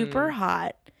super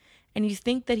hot, and you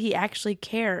think that he actually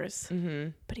cares,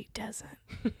 but he doesn't.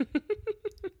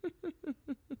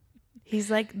 He's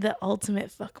like the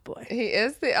ultimate fuckboy. He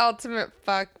is the ultimate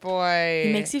fuck boy.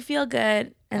 He makes you feel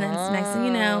good, and then next thing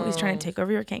you know, he's trying to take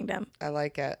over your kingdom. I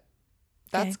like it.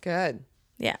 That's good.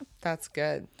 Yeah. That's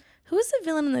good. Who's the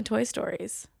villain in the Toy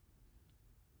Stories?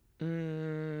 I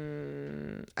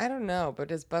don't know,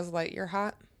 but is Buzz Lightyear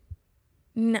hot?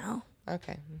 No.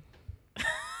 Okay.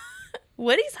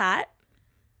 Woody's hot.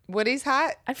 Woody's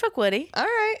hot? I'd fuck Woody. All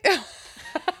right.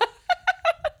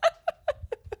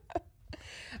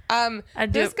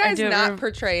 This guy's not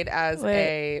portrayed as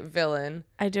a villain.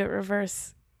 I do it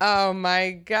reverse. Oh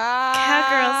my God.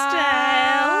 Cowgirl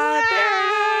style.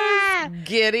 There it is.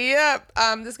 Giddy up.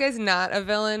 This guy's not a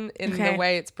villain in the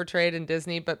way it's portrayed in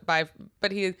Disney, but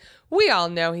we all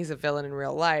know he's a villain in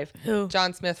real life. Who?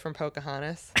 John Smith from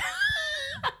Pocahontas.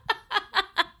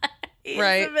 He's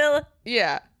right? a villain.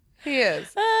 Yeah, he is.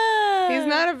 He's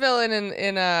not a villain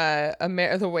in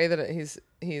the way that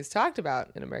he's talked about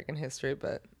in American history,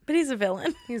 but he's a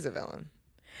villain. He's a villain.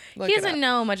 He doesn't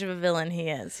know how much of a villain he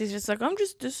is. He's just like,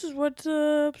 this is what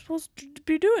I'm supposed to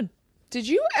be doing. Did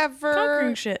you ever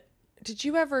conquering shit? Did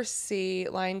you ever see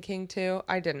Lion King 2?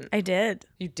 I didn't. I did.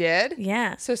 You did?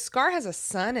 Yeah. So Scar has a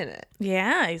son in it.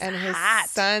 Yeah, he's and hot.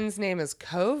 His son's name is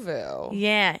Kovu.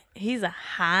 Yeah, he's a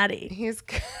hottie. He's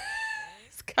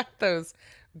got those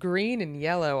green and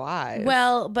yellow eyes.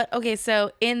 Well, but okay,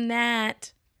 so in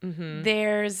that,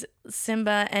 there's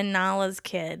Simba and Nala's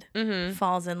kid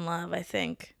falls in love, I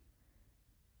think,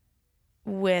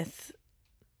 with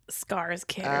Scar's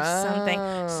kid or something.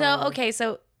 So, okay,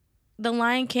 so The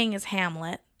Lion King is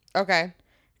Hamlet. Okay.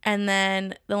 And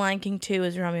then The Lion King 2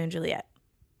 is Romeo and Juliet.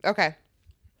 Okay.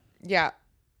 Yeah.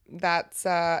 That's,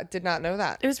 did not know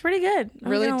that. It was pretty good.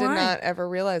 Really did not ever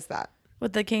realize that.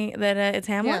 With the king, that it's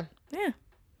Hamlet? Yeah.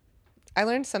 I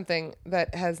learned something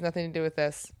that has nothing to do with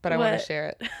this, but I want to share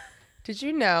it. Did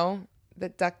you know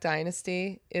that Duck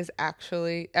Dynasty is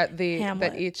actually at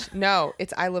Hamlet. It's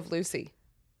I Love Lucy.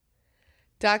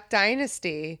 Duck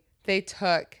Dynasty, they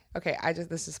took,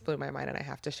 this just blew my mind and I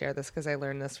have to share this because I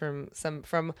learned this from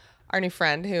our new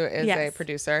friend who is a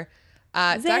producer.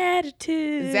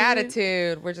 Zatitude.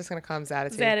 We're just going to call him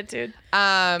Zatitude. Zatitude.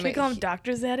 Can we call him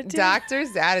Dr. Zatitude? Dr.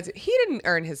 Zatitude. He didn't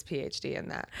earn his PhD in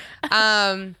that.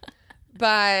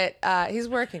 But he's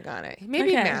working on it.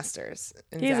 Maybe master's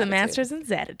in He's Zatitude. A master's in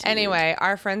Zatitude. Anyway,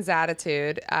 our friend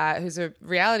Zatitude, who's a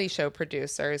reality show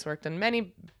producer, he's worked on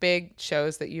many big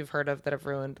shows that you've heard of that have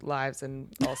ruined lives and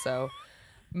also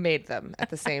made them at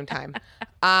the same time.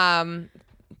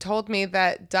 Told me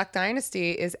that Duck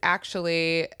Dynasty is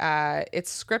actually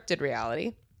it's scripted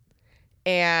reality,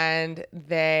 and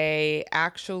they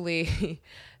actually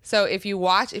so if you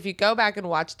go back and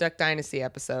watch Duck Dynasty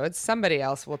episodes, somebody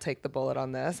else will take the bullet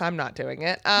on this. I'm not doing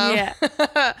it.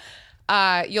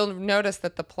 You'll notice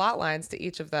that the plot lines to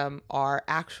each of them are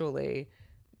actually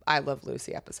I Love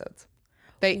Lucy episodes.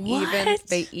 They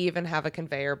even have a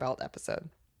conveyor belt episode.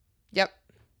 Yep.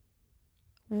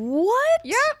 What?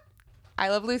 Yep. I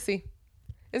Love Lucy.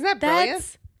 Isn't that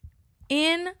brilliant?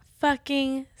 That's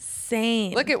fucking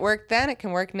sane. Look, it worked then. It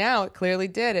can work now. It clearly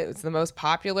did. It was the most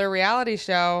popular reality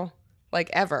show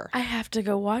ever. I have to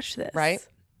go watch this. Right?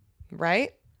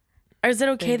 Or is it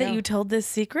okay that you told this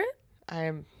secret? I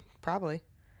am probably.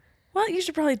 Well, you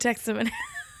should probably text him.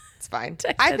 It's fine.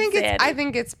 I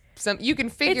think it's some. You can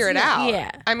figure it out.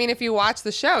 Yeah. I mean, if you watch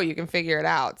the show, you can figure it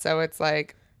out. So it's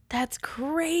like. That's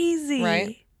crazy.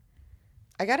 Right.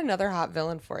 I got another hot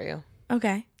villain for you.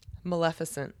 Okay.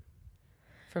 Maleficent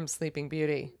from Sleeping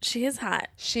Beauty. She is hot.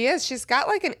 She is. She's got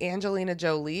an Angelina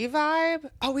Jolie vibe.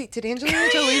 Oh, wait. Did Angelina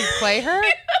Jolie play her?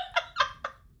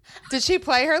 Did she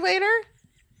play her later?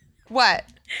 What?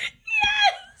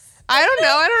 Yes. I don't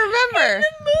know. I don't remember. In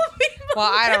the movie Maleficent.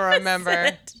 Well, I don't remember.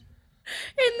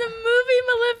 In the movie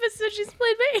Maleficent, she's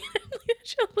played by Angelina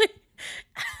Jolie.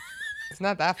 It's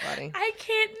not that funny. I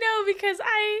can't know because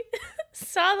I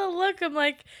saw the look. I'm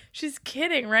like, she's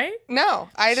kidding, right? No,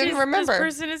 I didn't remember. This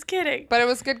person is kidding. But it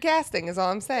was good casting, is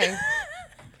all I'm saying.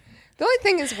 The only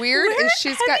thing is weird is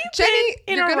she's got Jenny.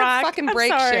 You're gonna fucking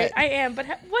break shit. I am, but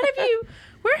what have you?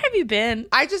 Where have you been?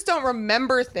 I just don't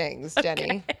remember things, Jenny.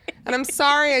 Okay. And I'm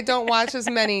sorry I don't watch as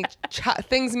many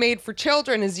things made for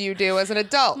children as you do as an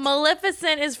adult.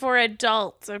 Maleficent is for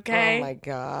adults, okay? Oh my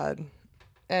God.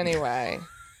 Anyway.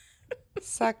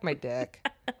 Suck my dick.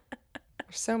 You're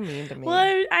so mean to me.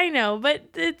 Well, I know,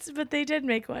 but they did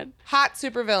make one. Hot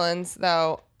supervillains,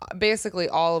 though, basically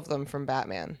all of them from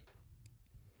Batman.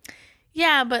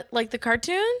 Yeah, but the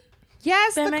cartoon?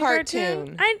 Yes, Batman the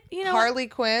cartoon. Harley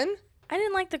Quinn? I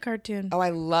didn't like the cartoon. Oh, I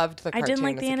loved the cartoon. I didn't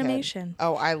like the animation.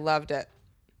 Oh, I loved it.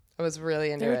 I was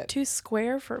really into it. They were too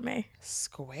square for me.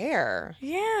 Square?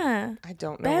 Yeah. I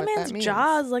don't know Batman's what that means.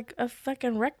 jaw's like a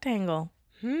fucking rectangle.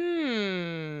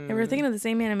 And we're thinking of the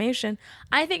same animation.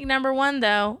 I think number one,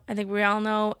 though, I think we all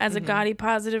know as a gaudy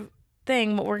positive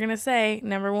thing. What we're gonna say,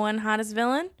 number one hottest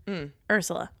villain,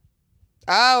 Ursula.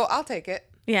 Oh, I'll take it.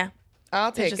 Yeah,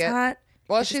 I'll take just it. hot.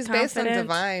 Well, She's she's based on confident.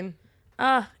 Divine.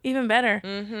 Oh, even better.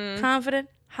 Mm-hmm. Confident,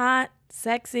 hot,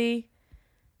 sexy.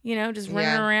 You know, just running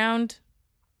Yeah. around,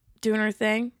 doing her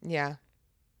thing. Yeah.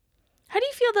 How do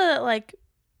you feel that like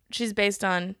she's based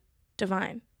on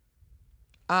Divine?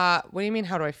 What do you mean?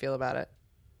 How do I feel about it?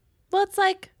 Well, it's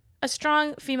like a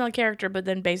strong female character, but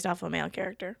then based off a male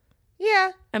character.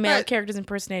 Yeah. A male but character's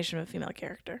impersonation of a female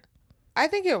character. I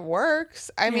think it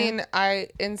works. I mean,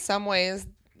 in some ways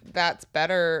that's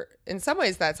better. In some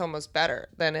ways that's almost better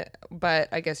than it. But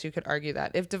I guess you could argue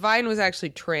that if Divine was actually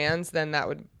trans, then that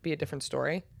would be a different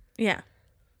story. Yeah.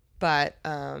 But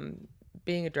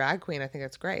being a drag queen, I think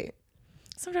that's great.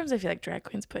 Sometimes I feel like drag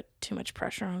queens put too much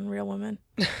pressure on real women.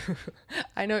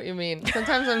 I know what you mean.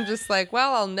 Sometimes I'm just like,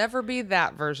 well, I'll never be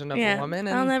that version of a woman.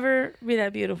 And I'll never be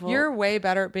that beautiful. you're way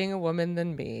better at being a woman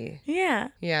than me. Yeah.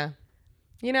 Yeah.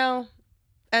 You know,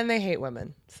 and they hate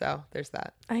women. So there's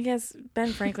that. I guess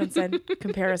Ben Franklin said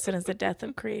comparison is the death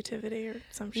of creativity or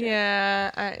some shit.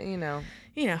 Yeah. You know.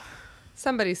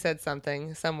 Somebody said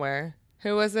something somewhere.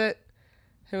 Who was it?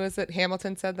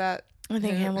 Hamilton said that? I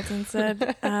think Hamilton said. Who,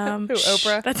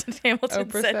 Oprah? That's what Hamilton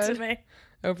Oprah said said? to me.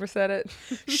 Oprah said it.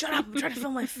 Shut up. I'm trying to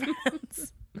film my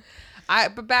friends.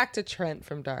 But back to Trent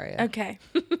from Daria. Okay.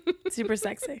 Super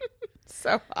sexy.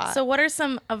 So hot. So what are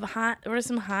some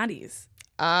hotties?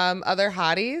 Other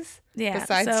hotties? Yeah.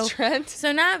 Besides Trent?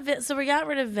 So we got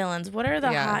rid of villains. What are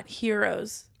the Yeah. hot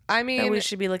heroes I that mean, we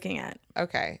should be looking at?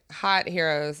 okay. Hot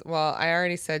heroes. Well, I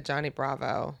already said Johnny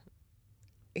Bravo.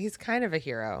 He's kind of a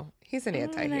hero. He's an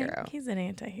anti-hero. He's an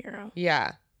anti-hero.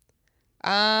 Yeah.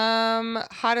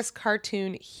 Hottest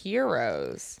cartoon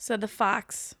heroes. So the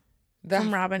fox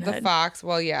from Robin Hood. The fox.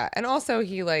 Well, yeah. And also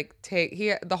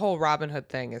the whole Robin Hood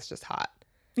thing is just hot,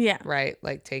 Yeah. right?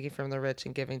 Like taking from the rich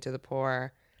and giving to the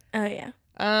poor. Oh yeah.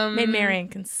 Maid Marian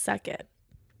can suck it.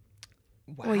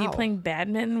 Wow. Well, you playing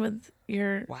badminton with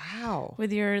your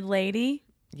lady?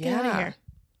 Yeah. Get out of here.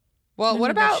 Well, what None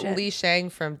of that about shit. Li Shang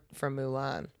from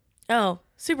Mulan? Oh,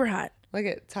 super hot.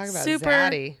 Talk about Super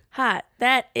zaddy. hot.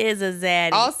 That is a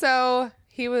zaddy. Also,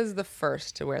 he was the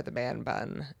first to wear the man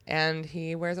bun, and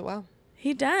he wears it well.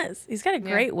 He does. He's got a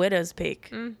great widow's peak.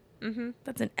 Mm-hmm.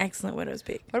 That's an excellent widow's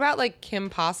peak. What about like Kim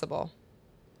Possible?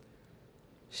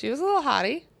 She was a little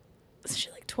hottie. Is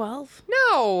she like 12?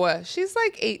 No, she's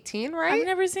like 18, right? I've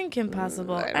never seen Kim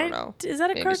Possible. I don't know. Is that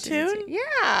a Maybe she's cartoon? 18. Yeah.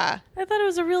 I thought it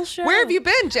was a real show. Where have you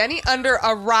been, Jenny? Under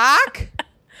a rock?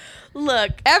 Look,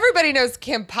 Everybody knows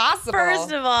Kim Possible.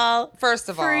 first of all, for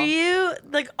for you,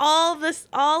 like all of the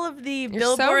so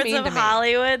billboards mean of to me.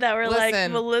 Hollywood that were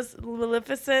Listen, like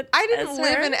Maleficent. I didn't as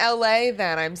live her. in LA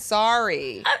then. I'm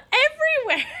sorry.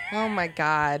 Everywhere. Oh my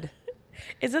God.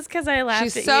 Is this because I laughed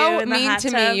She's at you so in the mean hot to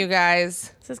tub? me, you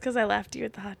guys. Is this because I laughed at you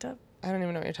at the hot tub? I don't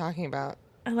even know what you're talking about.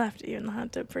 I laughed at you in the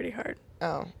hot tub pretty hard.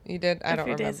 Oh, you did? I A don't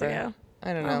few remember. days ago.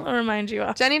 I don't know. I'll remind you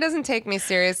off. Jenny doesn't take me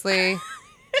seriously.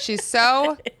 She's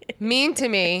so mean to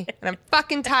me, and I'm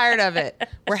fucking tired of it.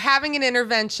 We're having an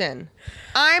intervention.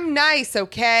 I'm nice,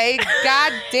 okay?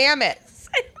 God damn it.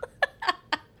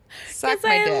 Suck Because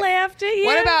my I dick. laughed at you.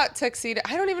 What about Tuxedo?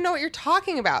 I don't even know what you're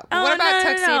talking about. Oh, What about no,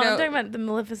 Tuxedo? No. I'm talking about the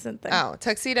Maleficent thing. Oh,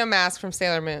 Tuxedo Mask from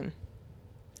Sailor Moon.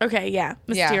 Okay, yeah.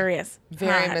 Mysterious.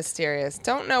 Very Hot. mysterious.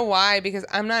 Don't know why, because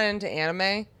I'm not into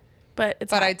anime, But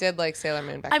it's but hot. I did like Sailor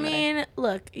Moon back I in the day. mean,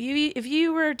 look, if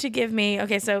you were to give me,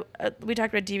 okay, so we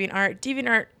talked about DeviantArt.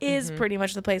 DeviantArt is pretty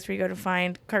much the place where you go to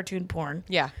find cartoon porn.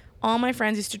 Yeah. All my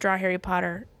friends used to draw Harry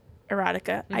Potter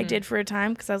erotica. I did for a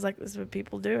time because I was like, this is what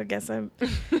people do. I guess I'm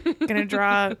gonna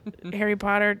draw Harry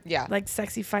Potter, Yeah. like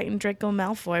sexy fighting Draco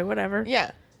Malfoy, whatever.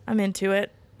 Yeah. I'm into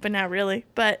it, but not really.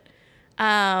 But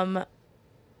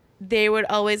they would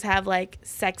always have like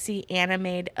sexy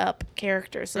animated up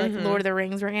characters. So like Lord of the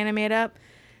Rings were animated up.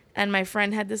 And my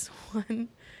friend had this one.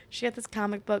 She had this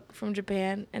comic book from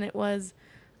Japan, and it was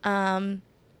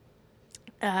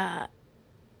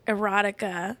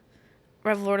erotica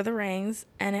of Lord of the Rings,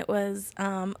 and it was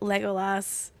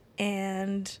Legolas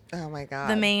and Oh my God.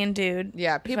 the main dude.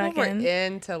 Yeah, people were fucking-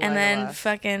 into Legolas. And then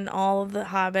fucking all of the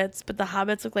hobbits, but the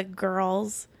hobbits look like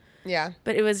girls. Yeah.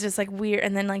 But it was just like weird,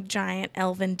 and then like giant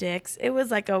elven dicks. It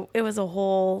was a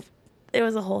whole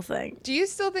thing. Do you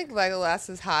still think Legolas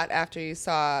is hot after you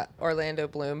saw Orlando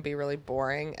Bloom be really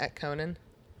boring at Conan?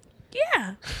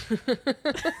 Yeah.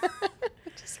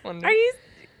 Just wondering. Are you?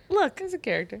 Look, As a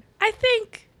character. I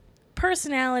think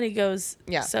personality goes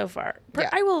Yeah. so far. Yeah.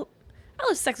 I'll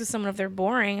have sex with someone if they're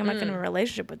boring. I'm not going to have a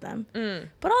relationship with them.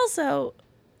 But also,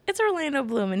 it's Orlando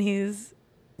Bloom, and he's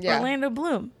Yeah. Orlando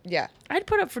Bloom. Yeah. I'd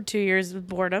put up for 2 years with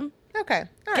boredom. Okay.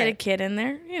 All Get a right. kid in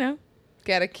there, you know.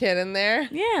 Get a kid in there.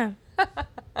 Yeah.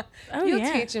 Oh, You'll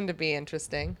yeah. teach him to be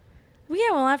interesting. Well,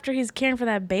 yeah, well, after he's caring for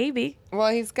that baby. Well,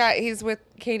 he's with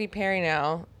Katy Perry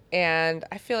now, and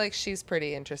I feel like she's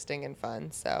pretty interesting and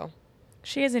fun. So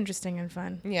She is interesting and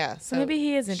fun. yeah, so maybe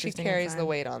he is interesting She and carries the fun.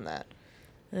 weight on that.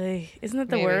 Ugh, isn't that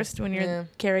the Maybe. worst when you're Yeah.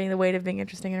 carrying the weight of being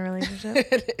interesting in a relationship?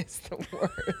 It is the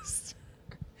worst.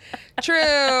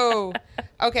 True.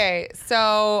 Okay,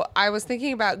 so I was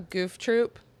thinking about Goof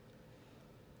Troop.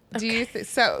 Do you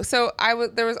so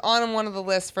there was on one of the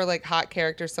lists for like hot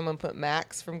characters, someone put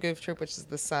Max from Goof Troop, which is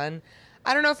the son.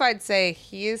 I don't know if I'd say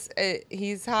he's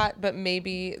hot, but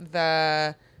maybe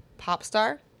the pop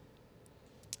star.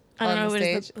 I don't on know the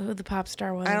stage. who the pop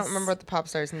star was. I don't remember what the pop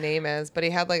star's name is, but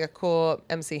he had like a cool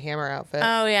MC Hammer outfit.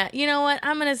 Oh, yeah. You know what?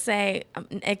 I'm going to say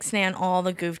ixnay on all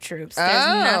the Goof Troops. There's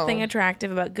Oh. nothing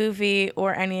attractive about Goofy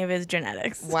or any of his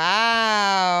genetics.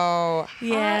 Wow.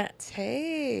 Yeah. Hot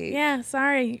take. Yeah,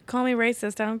 sorry. Call me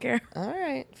racist. I don't care. All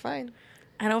right, fine.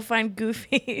 I don't find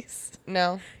Goofy's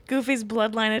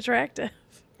bloodline attractive.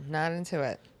 Not into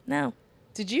it. No.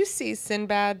 Did you see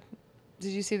Sinbad?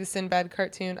 Did you see the Sinbad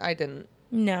cartoon? I didn't.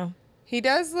 No. He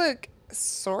does look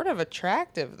sort of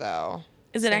attractive, though.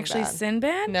 Is it actually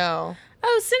Sinbad? No.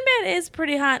 Oh, Sinbad is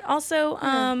pretty hot. Also,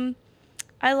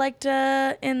 I liked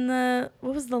what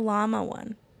was the llama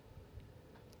one?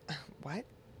 What?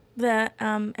 The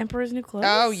Emperor's New Clothes.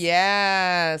 Oh,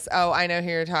 yes. Oh, I know who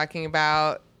you're talking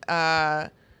about. I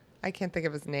can't think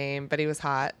of his name, but he was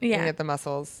hot. Yeah. And he had the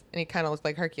muscles, and he kind of looked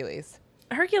like Hercules.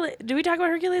 Hercules. Did we talk about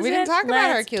Hercules We yet? didn't talk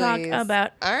about Let's Hercules. talk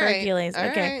about All right. Hercules. All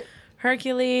Okay. right.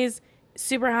 Hercules,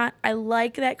 super hot. I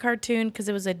like that cartoon because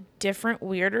it was a different,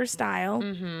 weirder style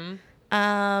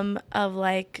of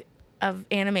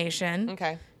animation.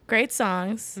 Okay. Great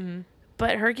songs.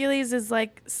 But Hercules is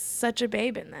like such a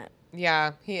babe in that.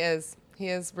 Yeah, he is. He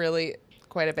is really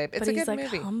quite a babe. It's But a he's good like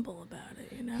movie. humble about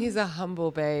it, you know? He's a humble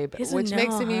babe, He doesn't which know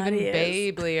makes him how even hot he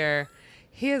is. babelier.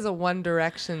 He has a One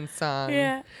Direction song.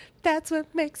 Yeah. That's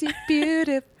what makes you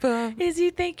beautiful. Is you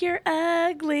think you're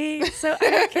ugly, so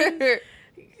I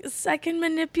can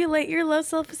manipulate your low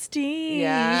self-esteem.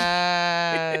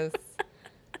 Yes.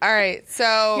 All right,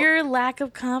 so Your lack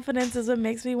of confidence is what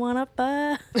makes me want to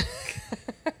fuck.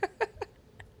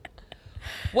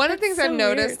 one of the things so I've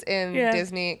noticed weird. in Yeah.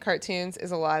 Disney cartoons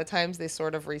is a lot of times they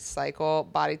sort of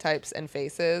recycle body types and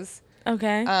faces.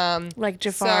 Okay. Like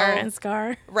Jafar so- and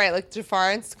Scar. Right, like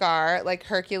Jafar and Scar, like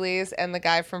Hercules and the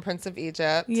guy from Prince of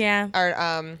Egypt. Yeah.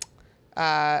 Or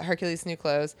Hercules' New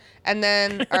Clothes. And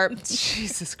then our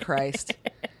Jesus Christ.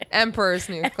 Emperor's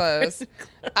New Clothes.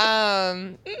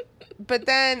 But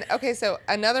then okay, so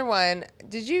another one.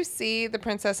 Did you see The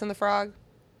Princess and the Frog?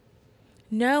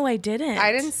 No, I didn't.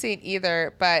 I didn't see it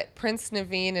either, but Prince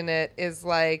Naveen in it is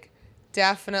like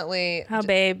definitely How like,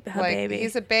 baby.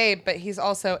 He's a babe, but he's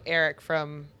also Eric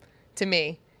to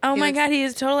me. Oh He my looks- God, he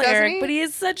is totally doesn't Eric, he? but he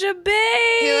is such a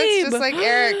babe. He looks just like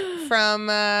Eric from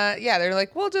they're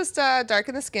like, we'll just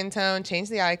darken the skin tone, change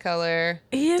the eye color.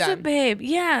 He is a Done. babe.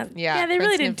 Yeah. Yeah, they Prince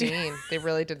really didn't do. Naveen. They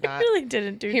really did They not. really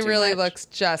didn't do. He too really much. looks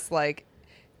just like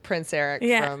Prince Eric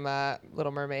Yeah. from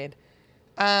Little Mermaid.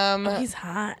 Oh, he's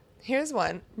hot. Here's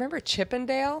one. Remember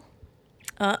Chippendale?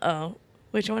 Uh-oh.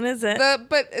 Which one is it?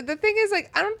 But the thing is,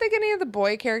 like, I don't think any of the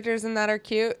boy characters in that are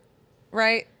cute,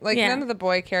 right? Like, Yeah. none of the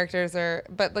boy characters are,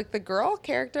 but like the girl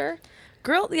character,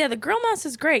 The girl mouse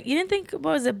is great. You didn't think, what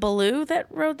was it, Baloo that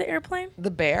rode the airplane? the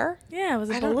bear. Yeah,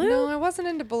 was it I Baloo? don't know. I wasn't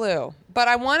into Baloo, but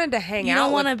I wanted to hang You out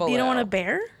don't want with Baloo. You don't want a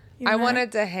bear? You I want a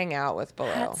wanted to hang out with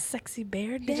Baloo. hot, sexy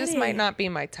bear daddy. He just might not be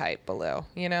my type, Baloo.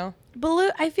 You know?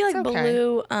 Baloo, I feel like It's okay.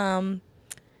 Baloo,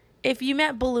 if you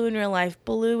met Baloo in real life,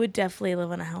 Baloo would definitely live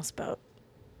on a houseboat.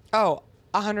 Oh,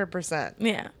 100%.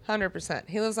 Yeah. 100%.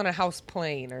 He lives on a house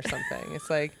plane or something. It's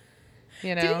like,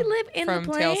 you know, Did he live in the from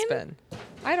plane? Tailspin.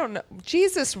 I don't know.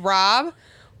 Jesus, Rob,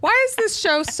 why is this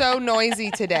show so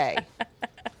noisy today? I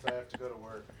have to go to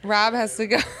work. Rob has to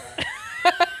go.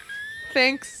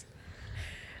 Thanks.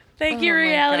 Thank you, Oh my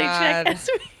reality check, God. as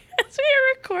we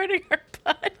are recording our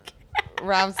podcast.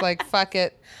 Rob's like, fuck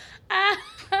it.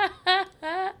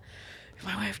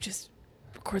 My wife just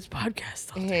records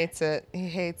podcasts. He hates it. He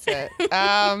hates it.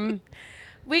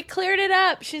 We cleared it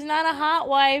up. She's not a hot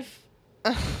wife.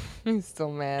 He's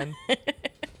still mad.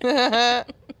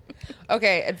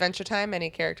 Okay, Adventure Time. Any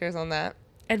characters on that?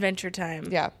 Adventure Time.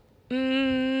 Yeah.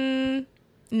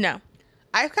 No.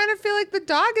 I kind of feel like the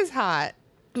dog is hot.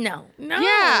 No. Yeah,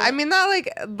 I mean, not like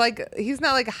he's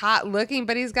not like hot looking,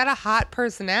 but he's got a hot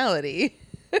personality.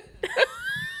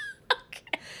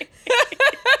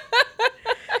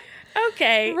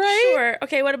 Okay. Right? Sure.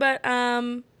 Okay. What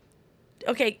about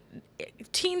okay?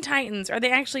 Teen Titans, are they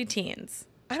actually teens?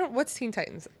 What's Teen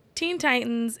Titans? Teen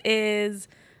Titans is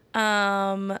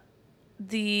the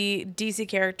DC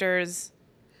characters.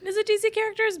 Is it DC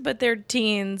characters? But they're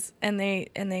teens and they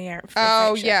are.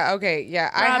 Oh yeah, okay,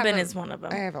 yeah. Robin is one of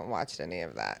them. I haven't watched any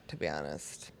of that, to be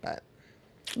honest. But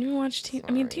you watch Teen?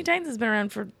 I mean, Teen Titans has been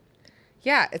around for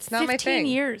yeah, it's not my thing. 15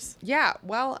 years. Yeah,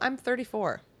 well, I'm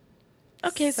 34.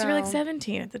 Okay, so you're like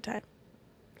 17 at the time.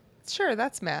 Sure,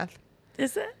 that's math.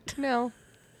 Is it? No.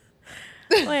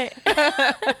 Wait.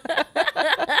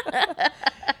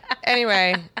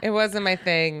 Anyway, it wasn't my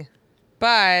thing,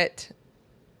 but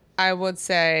I would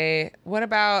say, what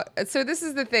about, so this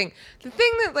is the thing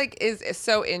that like is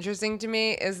so interesting to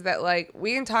me is that like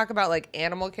we can talk about like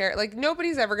animal care, like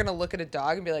nobody's ever gonna look at a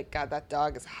dog and be like, God, that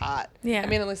dog is hot. Yeah. I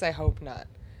mean, at least I hope not,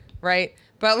 right?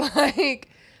 But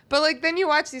like then you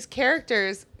watch these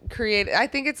characters create, I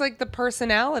think it's like the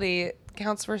personality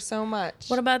counts for so much.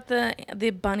 What about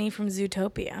the bunny from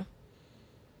Zootopia?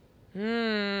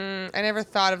 I never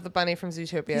thought of the bunny from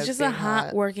Zootopia. He's as just being a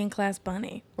hot working class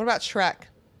bunny. What about Shrek?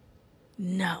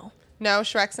 No. No,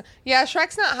 Shrek's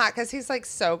not hot because he's like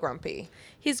so grumpy.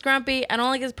 He's grumpy. I don't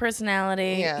like his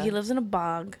personality. Yeah. He lives in a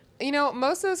bog. You know,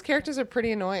 most of those characters are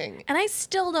pretty annoying. And I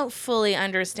still don't fully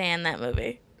understand that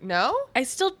movie. No? I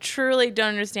still truly don't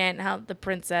understand how the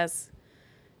princess,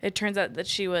 it turns out that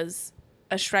she was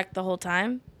a Shrek the whole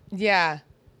time. Yeah.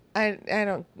 I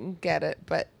don't get it,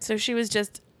 but So she was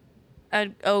just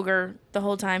an ogre the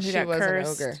whole time who She got was an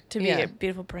cursed ogre. to be Yeah. a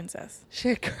beautiful princess.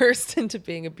 she got cursed into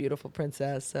being a beautiful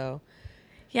princess, so.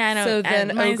 Yeah, I know. So then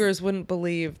And ogres wouldn't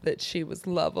believe that she was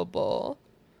lovable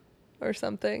or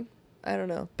something. I don't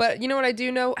know. But you know what I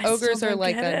do know? I still Ogres are don't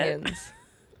like get it. onions.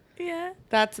 Yeah.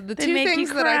 That's the They two make you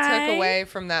things that I cry. took away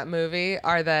from that movie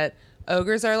are that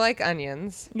ogres are like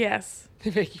onions. Yes. They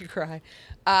make you cry.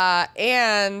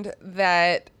 And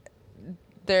that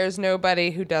there's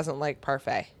nobody who doesn't like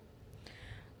parfait.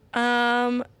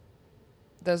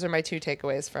 Those are my two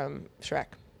takeaways from Shrek.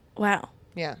 Wow.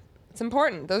 Yeah. It's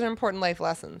important. Those are important life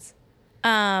lessons.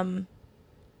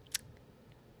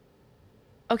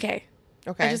 Okay.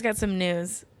 Okay. I just got some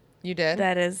news You did?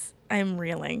 that is, I'm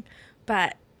reeling.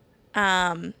 But,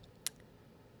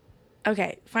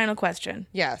 okay, final question.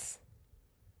 Yes.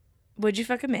 Would you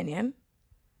fuck a minion?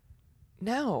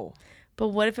 No. But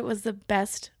what if it was the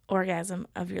best orgasm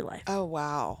of your life? Oh,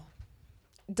 wow.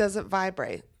 Does it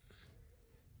vibrate?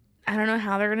 I don't know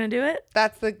how they're going to do it.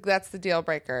 That's the deal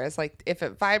breaker. Is like if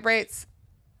it vibrates,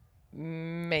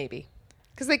 maybe.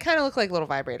 Because they kind of look like little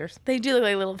vibrators. They do look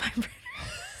like little vibrators.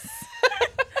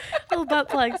 Little butt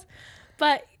plugs.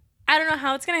 But I don't know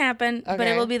how it's going to happen, but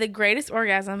Okay. it will be the greatest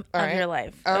orgasm All of right. your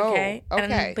life. Oh, Okay?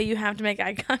 okay. But you have to make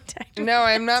eye contact. No,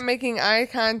 I'm not making eye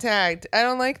contact. I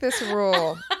don't like this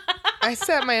rule. I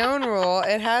set my own rule.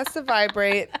 It has to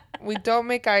vibrate. We don't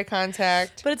make eye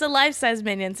contact. But it's a life-size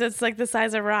minion, so it's like the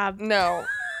size of Rob. No.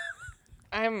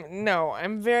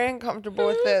 I'm very uncomfortable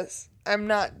with this. I'm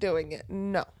not doing it.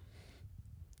 No.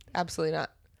 Absolutely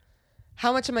not.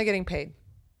 How much am I getting paid?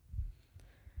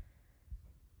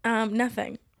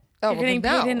 Nothing. Oh, You're getting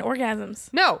well, paid no. in orgasms.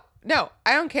 No,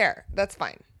 I don't care. That's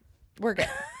fine. We're good.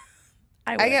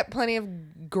 I I get plenty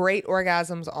of great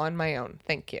orgasms on my own.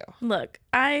 Thank you. Look,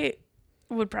 I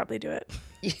would probably do it.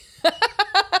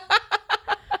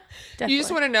 You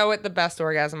just want to know what the best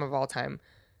orgasm of all time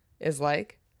is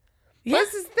like? Yeah.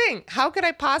 What's this thing? How could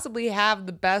I possibly have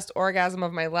the best orgasm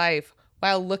of my life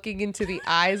while looking into the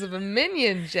eyes of a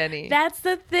minion, Jenny? That's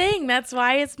the thing. That's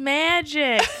why it's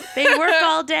magic. They work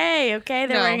all day, okay?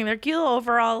 They're No. wearing their cute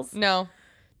overalls. No,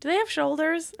 Do they have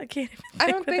shoulders? I can't even think I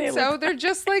don't what think they so. look They're like.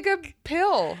 just like a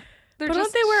pill. They're But don't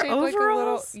just they wear shaped like a little-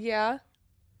 overalls? Yeah.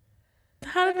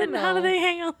 How don't do know. they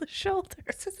hang on the shoulders?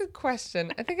 It's a good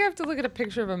question. I think I have to look at a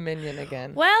picture of a minion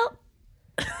again. Well,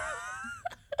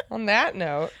 On that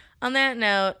note, on that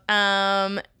note,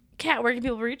 Kat, where can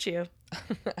people reach you?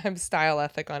 I'm style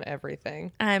ethic on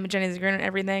everything. I'm Jenny Zagrin and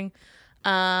everything.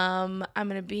 I'm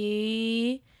gonna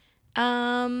be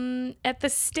at the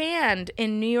Stand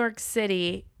in New York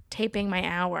City taping my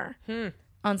hour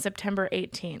on September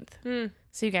 18th.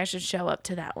 So you guys should show up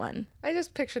to that one. I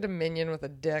just pictured a minion with a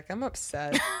dick. I'm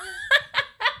upset.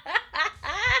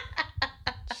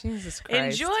 Jesus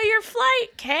Christ. Enjoy your flight,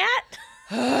 Kat.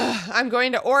 I'm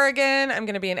going to Oregon. I'm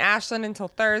going to be in Ashland until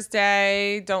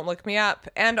Thursday. Don't look me up.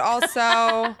 And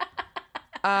also,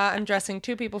 I'm dressing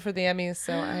 2 people for the Emmys,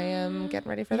 so I am getting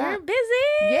ready for You're that.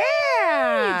 busy.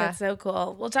 Yeah. That's so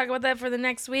cool. We'll talk about that for the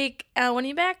next week. When are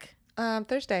you back?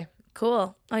 Thursday.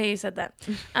 Cool. Oh yeah, you said that.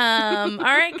 All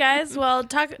right, guys. Well,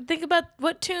 think about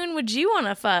what tune would you want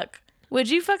to fuck? Would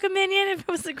you fuck a minion if it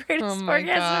was the greatest Oh my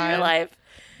orgasm of your God. life?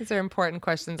 These are important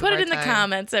questions. Put of it in our the time.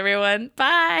 comments, everyone.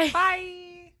 Bye. Bye.